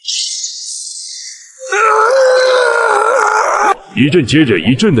一阵接着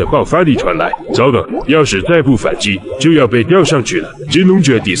一阵的爆发力传来，糟了，要是再不反击，就要被钓上去了。金龙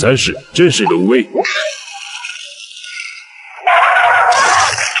诀第3式：正是龙威。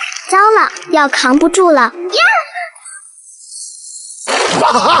糟了，要扛不住了！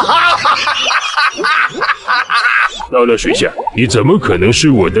到了水下，你怎么可能是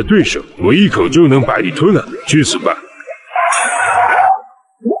我的对手？我一口就能把你吞了，去死吧！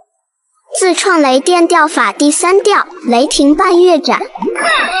自创雷电钓法第3钓：雷霆半月斩。好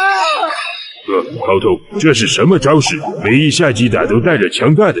痛！这是什么招式？每一下击打都带着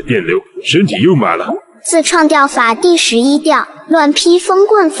强大的电流，身体又麻了。自创钓法第11钓：乱劈风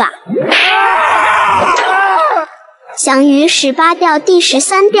棍法。翔鱼18钓第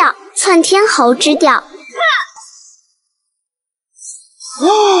13钓：窜天猴之钓。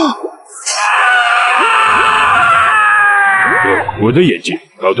我的眼睛，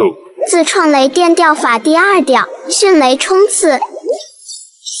好痛！自创雷电钓法第2钓：迅雷冲刺。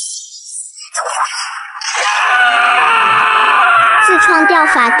自创钓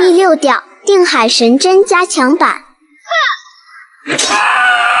法第6钓：定海神针加强版。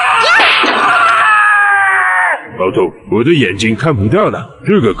好痛！我的眼睛看不到了，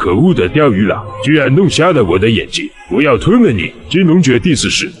这个可恶的钓鱼佬居然弄瞎了我的眼睛！我要吞了你！金龙诀第4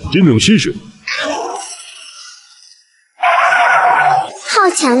式：金龙吸水。好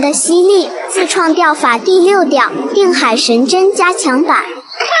强的吸力！自创钓法第6钓：定海神针加强版。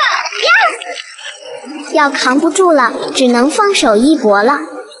要扛不住了，只能放手一搏了。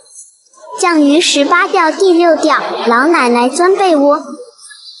降鱼18钓第6钓：老奶奶钻被窝。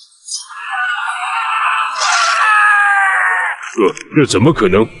这怎么可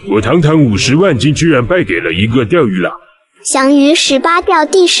能？我堂堂50万斤居然败给了一个钓鱼佬！翔鱼18钓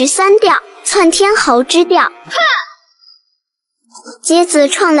第13钓：窜天猴之钓。接自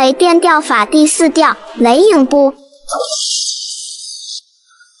创雷电钓法第4钓：雷影步。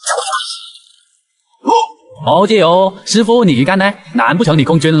哦姐哦，师傅你干呢？难不成你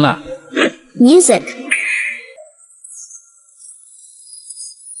空军了 ？Music。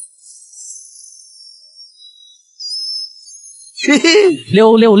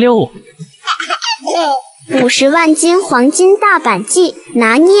666。50万斤黄金大板鲫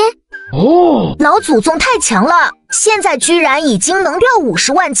拿捏。老祖宗太强了，现在居然已经能钓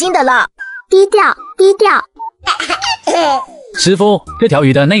50万斤的了。低调，低调。师傅，这条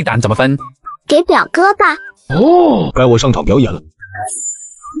鱼的内胆怎么分？给表哥吧。该我上场表演了。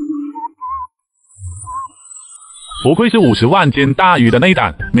不愧是50万斤大鱼的内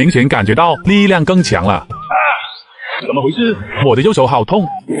胆，明显感觉到力量更强了。怎么回事？我的右手好痛！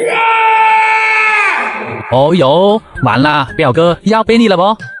哦哟，完了，表哥要背你了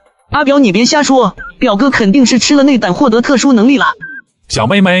不？阿表，你别瞎说，表哥肯定是吃了内胆获得特殊能力了。小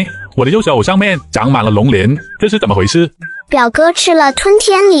妹妹，我的右手上面长满了龙鳞，这是怎么回事？表哥吃了吞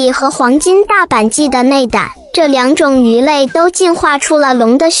天鲤和黄金大阪鲫的内胆，这2种鱼类都进化出了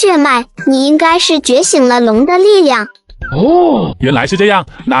龙的血脉，你应该是觉醒了龙的力量。哦，原来是这样，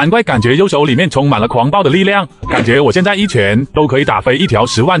难怪感觉右手里面充满了狂暴的力量，感觉我现在一拳都可以打飞一条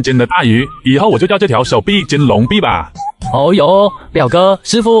10万斤的大鱼，以后我就叫这条手臂金龙臂吧。哦哟，表哥、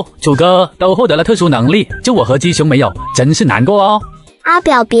师傅、楚哥都获得了特殊能力，就我和鸡兄没有，真是难过哦。阿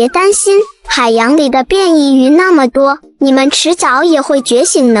表别担心，海洋里的变异鱼那么多，你们迟早也会觉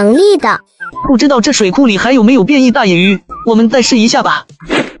醒能力的。不知道这水库里还有没有变异大鱼，我们再试一下吧。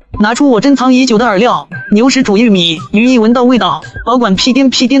拿出我珍藏已久的饵料，牛屎煮玉米，鱼一闻到味道，保管屁颠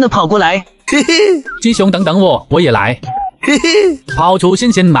屁颠的跑过来。嘿嘿，鸡兄等等我也来。嘿嘿，抛出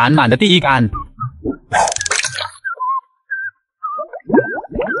信心满满的第一杆。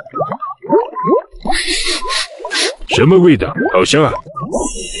什么味道？好香啊！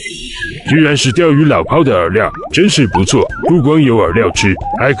居然是钓鱼佬抛的饵料，真是不错。不光有饵料吃，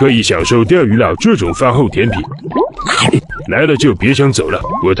还可以享受钓鱼佬这种饭后甜品。来了就别想走了，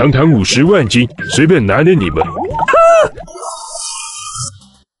我堂堂50万斤，随便拿捏你们。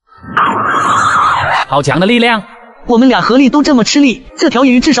好强的力量！我们俩合力都这么吃力，这条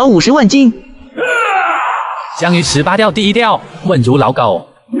鱼至少50万斤。香鱼18钓第1钓，稳如老狗。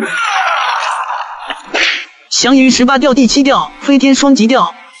翔鱼18钓第7钓，飞天双极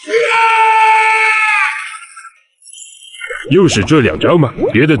钓。又是这2招吗？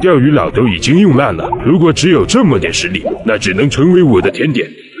别的钓鱼佬都已经用烂了，如果只有这么点实力，那只能成为我的甜点。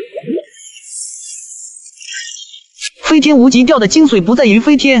飞天无极钓的精髓不在于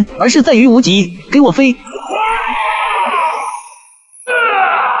飞天，而是在于无极，给我飞！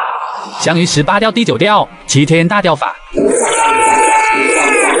香鱼18钓第9钓，齐天大钓法。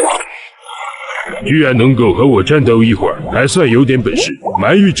居然能够和我战斗一会儿，还算有点本事。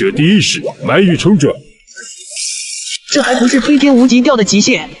鳗鱼者第一式，鳗鱼冲撞。这还不是飞天无极钓的极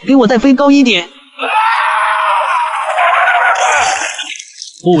限，给我再飞高一点。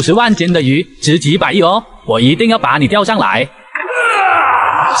50万斤的鱼值几百亿哦，我一定要把你钓上来。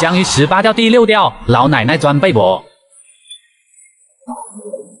香鱼18钓第6钓，老奶奶钻背箔。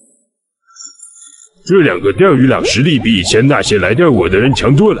这2个钓鱼佬实力比以前那些来钓我的人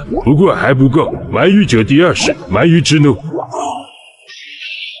强多了，不过还不够。鳗鱼者第2式，鳗鱼之怒。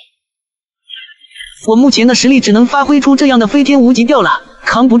我目前的实力只能发挥出这样的飞天无极钓了，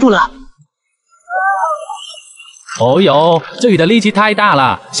扛不住了。哦哟，这鱼的力气太大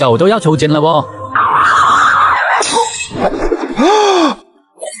了，手都要抽筋了哦。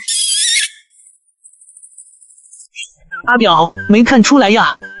阿表，没看出来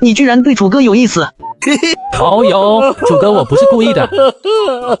呀，你居然对楚哥有意思。哦哟，楚哥我不是故意的。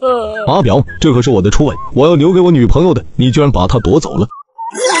阿表，这可是我的初吻，我要留给我女朋友的，你居然把她夺走了。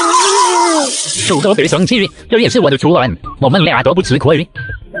楚哥别生气，这也是我的初吻，我们俩都不吃亏。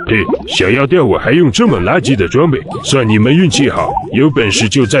嘿，想要钓我还用这么垃圾的装备，算你们运气好，有本事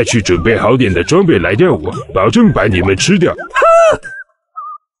就再去准备好点的装备来钓我，保证把你们吃掉。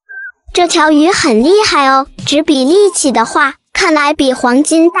这条鱼很厉害哦，只比力气的话，看来比黄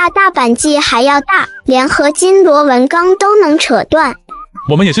金大阪鲫还要大，连合金螺纹钢都能扯断。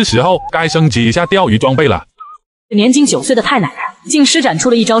我们也是时候该升级一下钓鱼装备了。年仅9岁的太奶奶竟施展出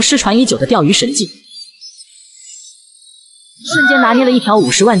了一招失传已久的钓鱼神技，瞬间拿捏了一条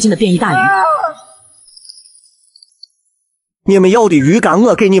50万斤的变异大鱼。你们要的鱼竿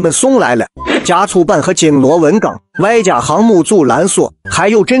我给你们送来了，加粗板和金螺纹钢，外加航母组缆索，还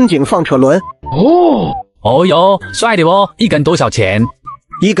有震惊纺车轮。哦哟，帅的哦！一根多少钱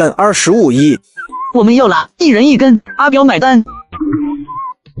？1根25亿。我们要了，1人1根，阿表买单。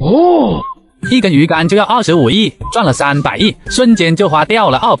一根鱼竿就要25亿，赚了300亿，瞬间就花掉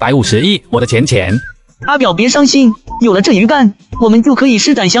了250亿，我的钱。阿表别伤心，有了这鱼竿，我们就可以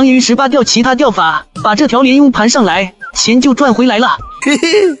施展翔鱼18钓其他钓法，把这条鲢鳙盘上来，钱就赚回来了。嘿嘿，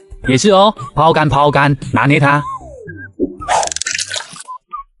也是哦，抛竿，拿捏它。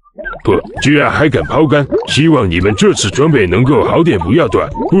不，居然还敢抛竿！希望你们这次装备能够好点，不要断，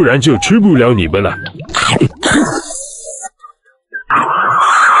不然就吃不了你们了。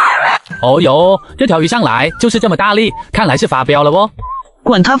哦哟，这条鱼上来就是这么大力，看来是发飙了哦。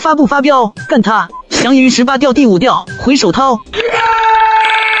管他发不发飙，干他！翔鱼18钓第5钓，回手掏。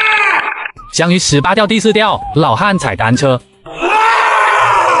翔鱼18钓第4钓，老汉踩单车。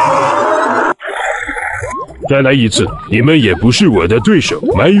再来一次，你们也不是我的对手。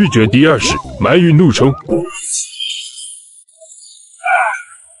鳗鱼者第2式，鳗鱼怒冲。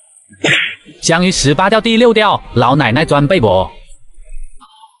翔鱼18钓第6钓，老奶奶钻背箔。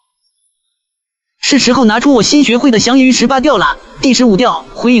是时候拿出我新学会的翔鱼18钓了，第15钓，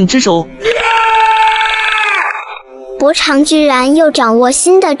回影之手。博长居然又掌握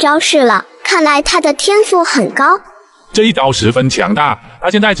新的招式了，看来他的天赋很高。这一招十分强大，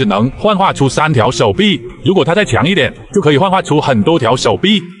他现在只能幻化出3条手臂，如果他再强一点，就可以幻化出很多条手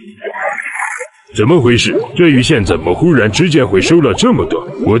臂。怎么回事？这鱼线怎么忽然之间会收了这么多？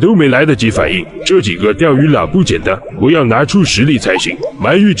我都没来得及反应。这几个钓鱼佬不简单，我要拿出实力才行。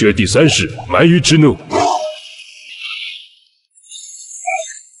鳗鱼者第3式，鳗鱼之怒。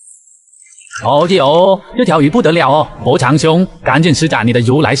哦哟，这条鱼不得了哦！博长兄，赶紧施展你的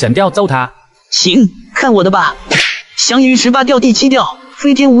如来神钓揍他！行，看我的吧！翔鱼18钓第7钓，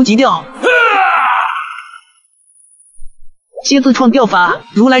飞天无极钓。接自创钓法，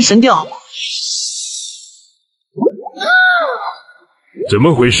如来神钓。怎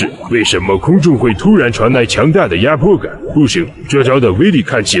么回事？为什么空中会突然传来强大的压迫感？不行，这招的威力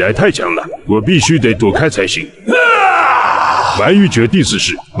看起来太强了，我必须得躲开才行。鳗鱼者第4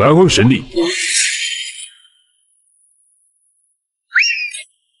式，蛮荒神力。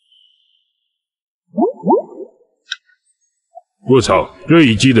我操，这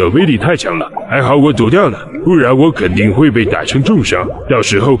一击的威力太强了，还好我躲掉了，不然我肯定会被打成重伤，到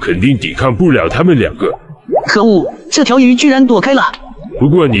时候肯定抵抗不了他们2个。可恶，这条鱼居然躲开了。不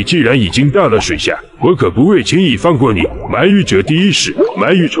过你既然已经到了水下，我可不会轻易放过你。鳗鱼者第1式，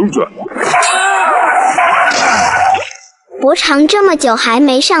鳗鱼冲撞。博长这么久还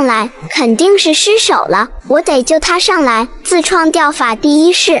没上来，肯定是失手了，我得救他上来。自创钓法第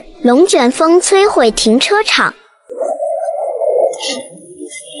1式，龙卷风摧毁停车场。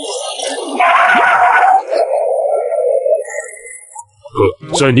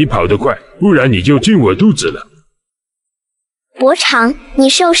算你跑得快，不然你就进我肚子了。博长，你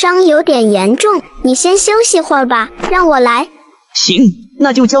受伤有点严重，你先休息会儿吧，让我来。行，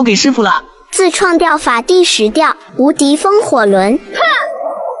那就交给师傅了。自创钓法第10钓，无敌风火轮。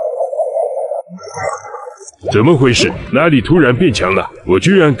怎么回事？哪里突然变强了？我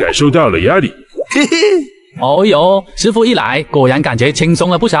居然感受到了压力。嘿嘿。哦哟，师傅一来，果然感觉轻松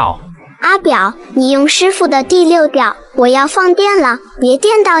了不少。阿表，你用师傅的第6钓，我要放电了，别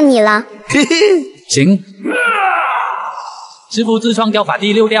电到你了。嘿嘿。行。师傅自创钓法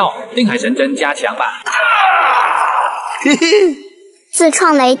第6钓，定海神针加强版。嘿嘿。自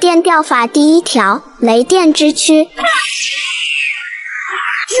创雷电钓法第1条，雷电之躯。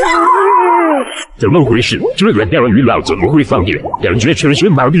怎么回事？这个钓鱼佬怎么会放电？感觉全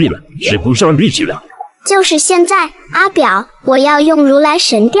身麻痹了，使不上力气了。就是现在，阿表，我要用如来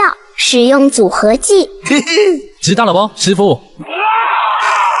神钓，使用组合技。嘿嘿，知道了不，师傅？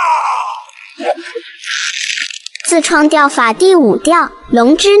自创钓法第5钓，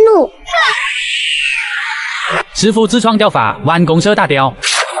龙之怒。师傅自创钓法，弯弓射大雕。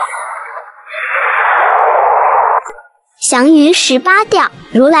翔鱼18钓，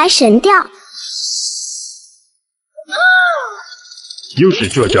如来神钓。又是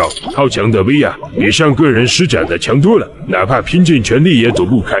这招，好强的威压，比上个人施展的强多了，哪怕拼尽全力也躲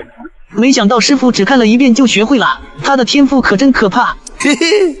不开。没想到师傅只看了1遍就学会了，他的天赋可真可怕。嘿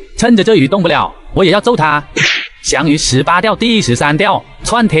嘿，趁着这鱼动不了，我也要揍他。翔鱼18钓第13钓，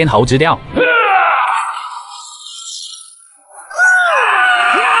窜天猴之钓。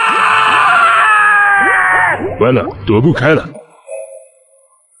完了，躲不开了。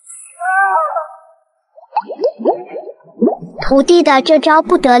徒弟的这招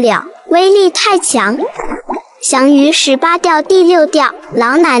不得了，威力太强。翔鱼18钓第6钓，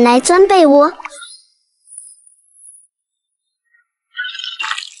老奶奶钻被窝。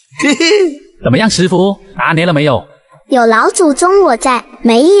嘿嘿，怎么样，师傅？拿捏了没有？有老祖宗我在，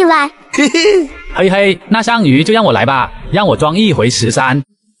没意外。嘿嘿，嘿嘿，那上鱼就让我来吧，让我装一回13。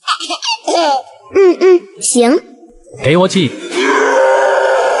行。给我起。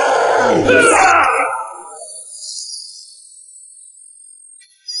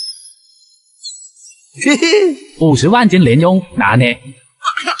嘿嘿，50万斤连用，拿捏。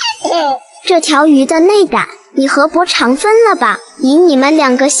这条鱼的内胆，你和博长分了吧？以你们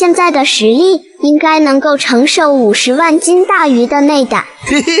2个现在的实力，应该能够承受50万斤大鱼的内胆。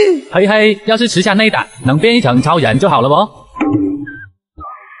嘿嘿，嘿嘿，要是吃下内胆，能变异成超人就好了不？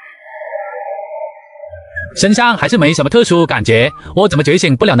身上还是没什么特殊感觉，我怎么觉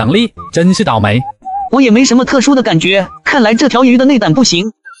醒不了能力？真是倒霉。我也没什么特殊的感觉，看来这条鱼的内胆不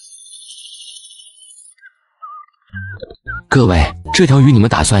行。各位，这条鱼你们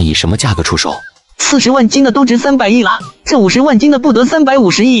打算以什么价格出手？40万斤的都值300亿了，这50万斤的不得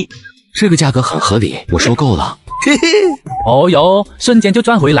350亿？这个价格很合理，我收购了。嘿嘿，哦哟，瞬间就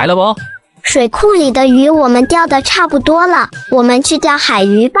赚回来了不？水库里的鱼我们钓的差不多了，我们去钓海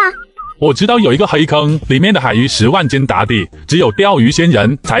鱼吧。我知道有一个黑坑，里面的海鱼10万斤打底，只有钓鱼仙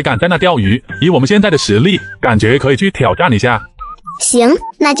人才敢在那钓鱼。以我们现在的实力，感觉可以去挑战一下。行，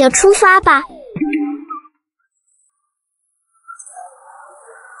那就出发吧。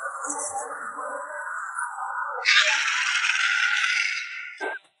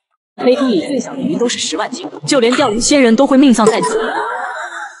黑坑里最小的鱼都是10万斤，就连钓鱼仙人都会命丧在此。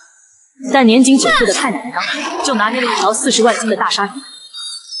但年仅9岁的太奶奶刚就拿捏了一条40万斤的大鲨鱼。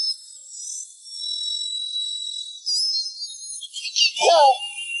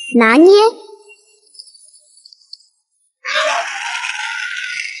拿捏。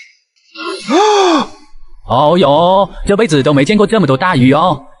哦哟，这辈子都没见过这么多大鱼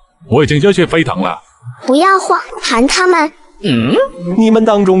哦！我已经热血沸腾了。不要慌，喊他们。你们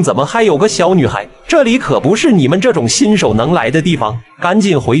当中怎么还有个小女孩？这里可不是你们这种新手能来的地方，赶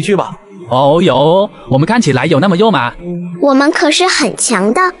紧回去吧。哦哟，我们看起来有那么弱吗？我们可是很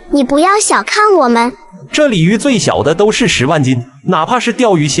强的，你不要小看我们。这鲤鱼最小的都是10万斤，哪怕是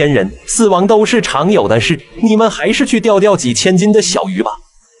钓鱼仙人，死亡都是常有的事。你们还是去钓几千斤的小鱼吧。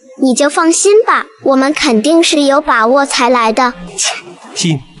你就放心吧，我们肯定是有把握才来的。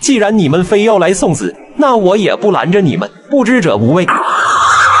行，既然你们非要来送死，那我也不拦着你们。不知者无畏。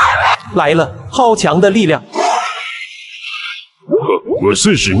来了，好强的力量！我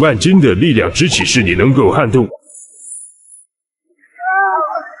40万斤的力量之起是你能够撼动。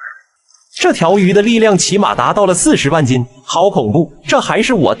这条鱼的力量起码达到了40万斤，好恐怖！这还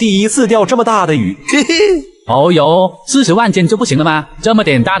是我第一次钓这么大的鱼。哦哟，40万斤就不行了吗？这么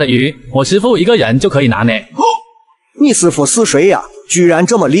点大的鱼，我师傅一个人就可以拿呢。你师傅是谁呀？居然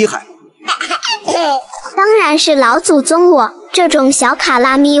这么厉害！当然是老祖宗我，这种小卡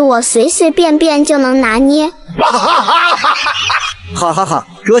拉咪我随随便便就能拿捏。哈哈哈，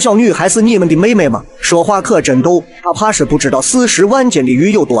这小女还是你们的妹妹吗？说话可真逗，她怕是不知道40万斤的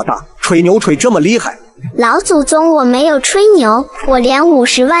鱼有多大，吹牛吹这么厉害。老祖宗我没有吹牛，我连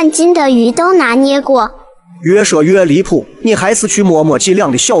50万斤的鱼都拿捏过。越说越离谱，你还是去摸摸几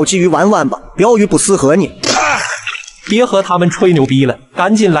两的小鲫鱼玩玩吧，钓鱼不适合你。别和他们吹牛逼了，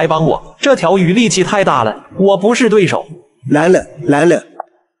赶紧来帮我！这条鱼力气太大了，我不是对手。来了来了！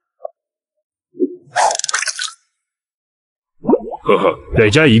呵呵，再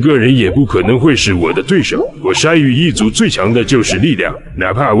加一个人也不可能会是我的对手。我鲨鱼一族最强的就是力量，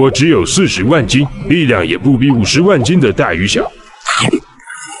哪怕我只有40万斤，力量也不比50万斤的大鱼小。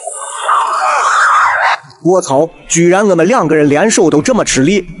我操！居然我们2个人联手都这么吃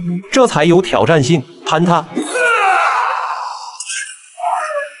力，这才有挑战性。盘他！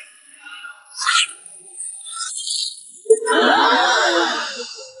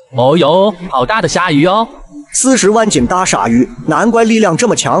哦哟，好大的鲨鱼哦！40万斤大鲨鱼，难怪力量这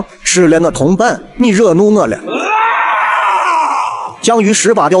么强。吃了我同伴，你惹怒我了。将鱼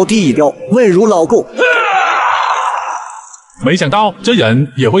18钓第1钓，稳如老狗。没想到这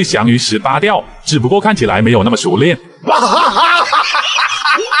人也会降鱼18钓，只不过看起来没有那么熟练。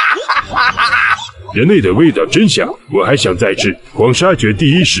人类的味道真香，我还想再吃。黄沙诀第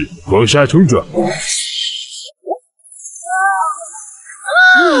1式，黄沙冲撞。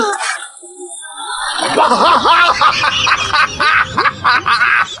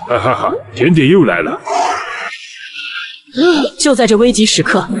哈哈哈！甜点又来了。就在这危急时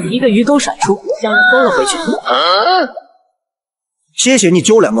刻，一个鱼钩甩出，将人勾了回去。谢谢你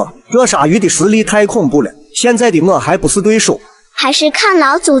救了我，这鲨鱼的实力太恐怖了，现在的我还不是对手。还是看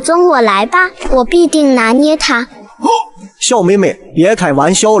老祖宗我来吧，我必定拿捏他。小妹妹，别开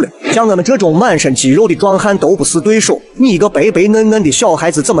玩笑了，像我们这种满身肌肉的壮汉都不是对手，你一个白白嫩嫩的小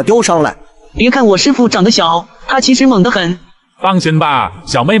孩子怎么钓上来？别看我师傅长得小，他其实猛得很。放心吧，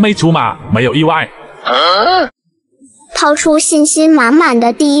小妹妹出马，没有意外。抛出信心满满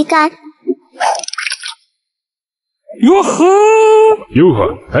的第一杆。哟呵，哟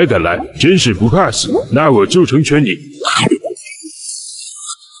呵，还敢来，真是不怕死！那我就成全你。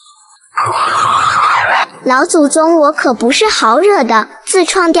老祖宗我可不是好惹的，自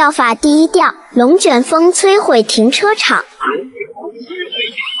创钓法第1钓，龙卷风摧毁停车场。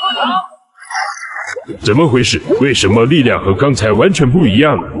怎么回事？为什么力量和刚才完全不一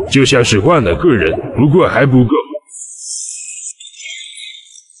样呢？就像是换了个人，不过还不够。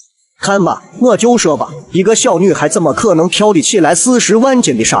看吧，我就说吧，一个小女孩怎么可能挑得起来40万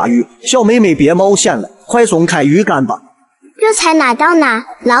斤的鲨鱼？小妹妹别冒险了，快松开鱼竿吧。这才哪到哪，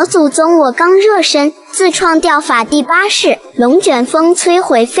老祖宗我刚热身，自创钓法第8式，龙卷风摧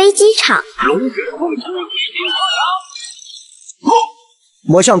毁飞机场。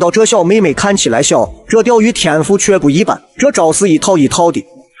没想到这小妹妹看起来小，这钓鱼天赋却不一般，这招是一套一套的。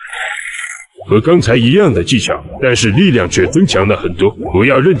和刚才一样的技巧，但是力量却增强了很多。我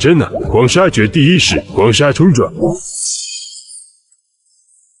要认真了，狂沙诀第一式，狂沙冲撞。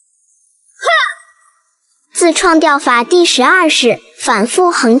自创吊法第12式，反复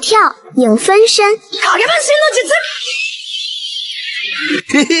横跳，影分身。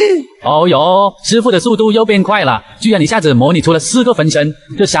哦哟，师傅的速度又变快了，居然一下子模拟出了4个分身，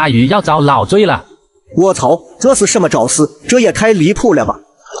这鲨鱼要遭老罪了。我操，这是什么招式？这也太离谱了吧！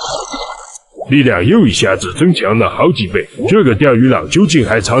力量又一下子增强了好几倍，这个钓鱼佬究竟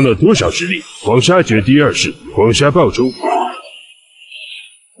还藏了多少实力？狂沙诀第2式，狂沙暴冲。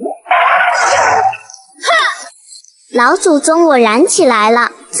老祖宗我燃起来了！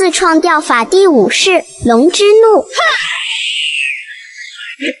自创吊法第5式，龙之怒。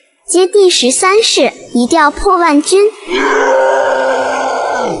接第13式，一钓破万军。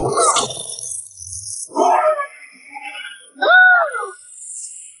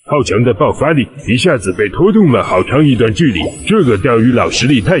好强的爆发力，一下子被拖动了好长一段距离。这个钓鱼佬实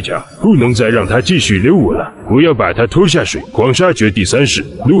力太强，不能再让他继续溜我了。我要把他拖下水。狂沙诀第3式，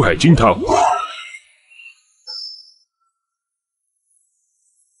怒海惊涛。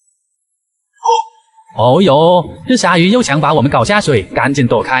哦哟，这鲨鱼又想把我们搞下水，赶紧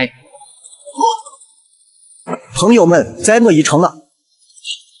躲开！朋友们，在我一城啊！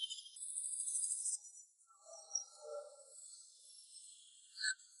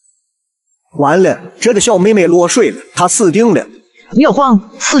完了，这个小妹妹落水了，她死定了！不要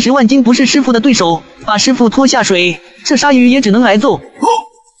慌，40万斤不是师傅的对手，把师傅拖下水，这鲨鱼也只能挨揍。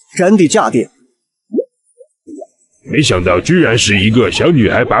真的假的？没想到居然是一个小女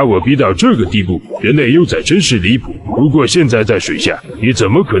孩把我逼到这个地步，人类幼崽真是离谱。不过现在在水下，你怎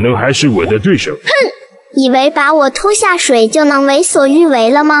么可能还是我的对手？哼！以为把我拖下水就能为所欲为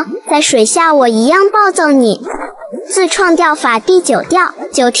了吗？在水下我一样暴揍你！自创吊法第9吊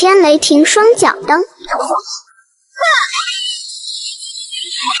，9天雷霆双脚蹬。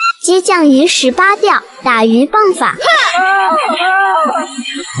接降鱼18吊，打鱼棒法。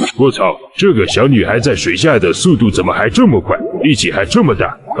我操，这个小女孩在水下的速度怎么还这么快，力气还这么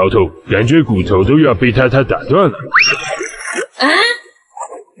大，高头感觉骨头都要被她打断了。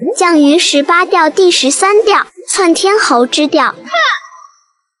降鱼18吊第13吊，窜天猴之吊。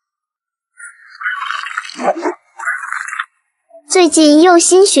最近又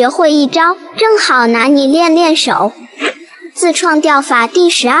新学会一招，正好拿你练练手。自创吊法第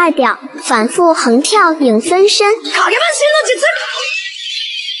12吊，反复横跳影分身。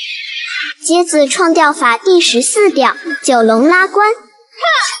接自创吊法第14吊，九龙拉棺。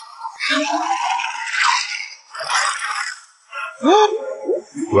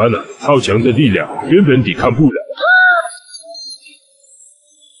完了，好强的力量，根本抵抗不了。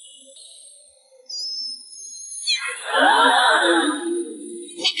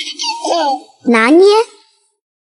拿捏。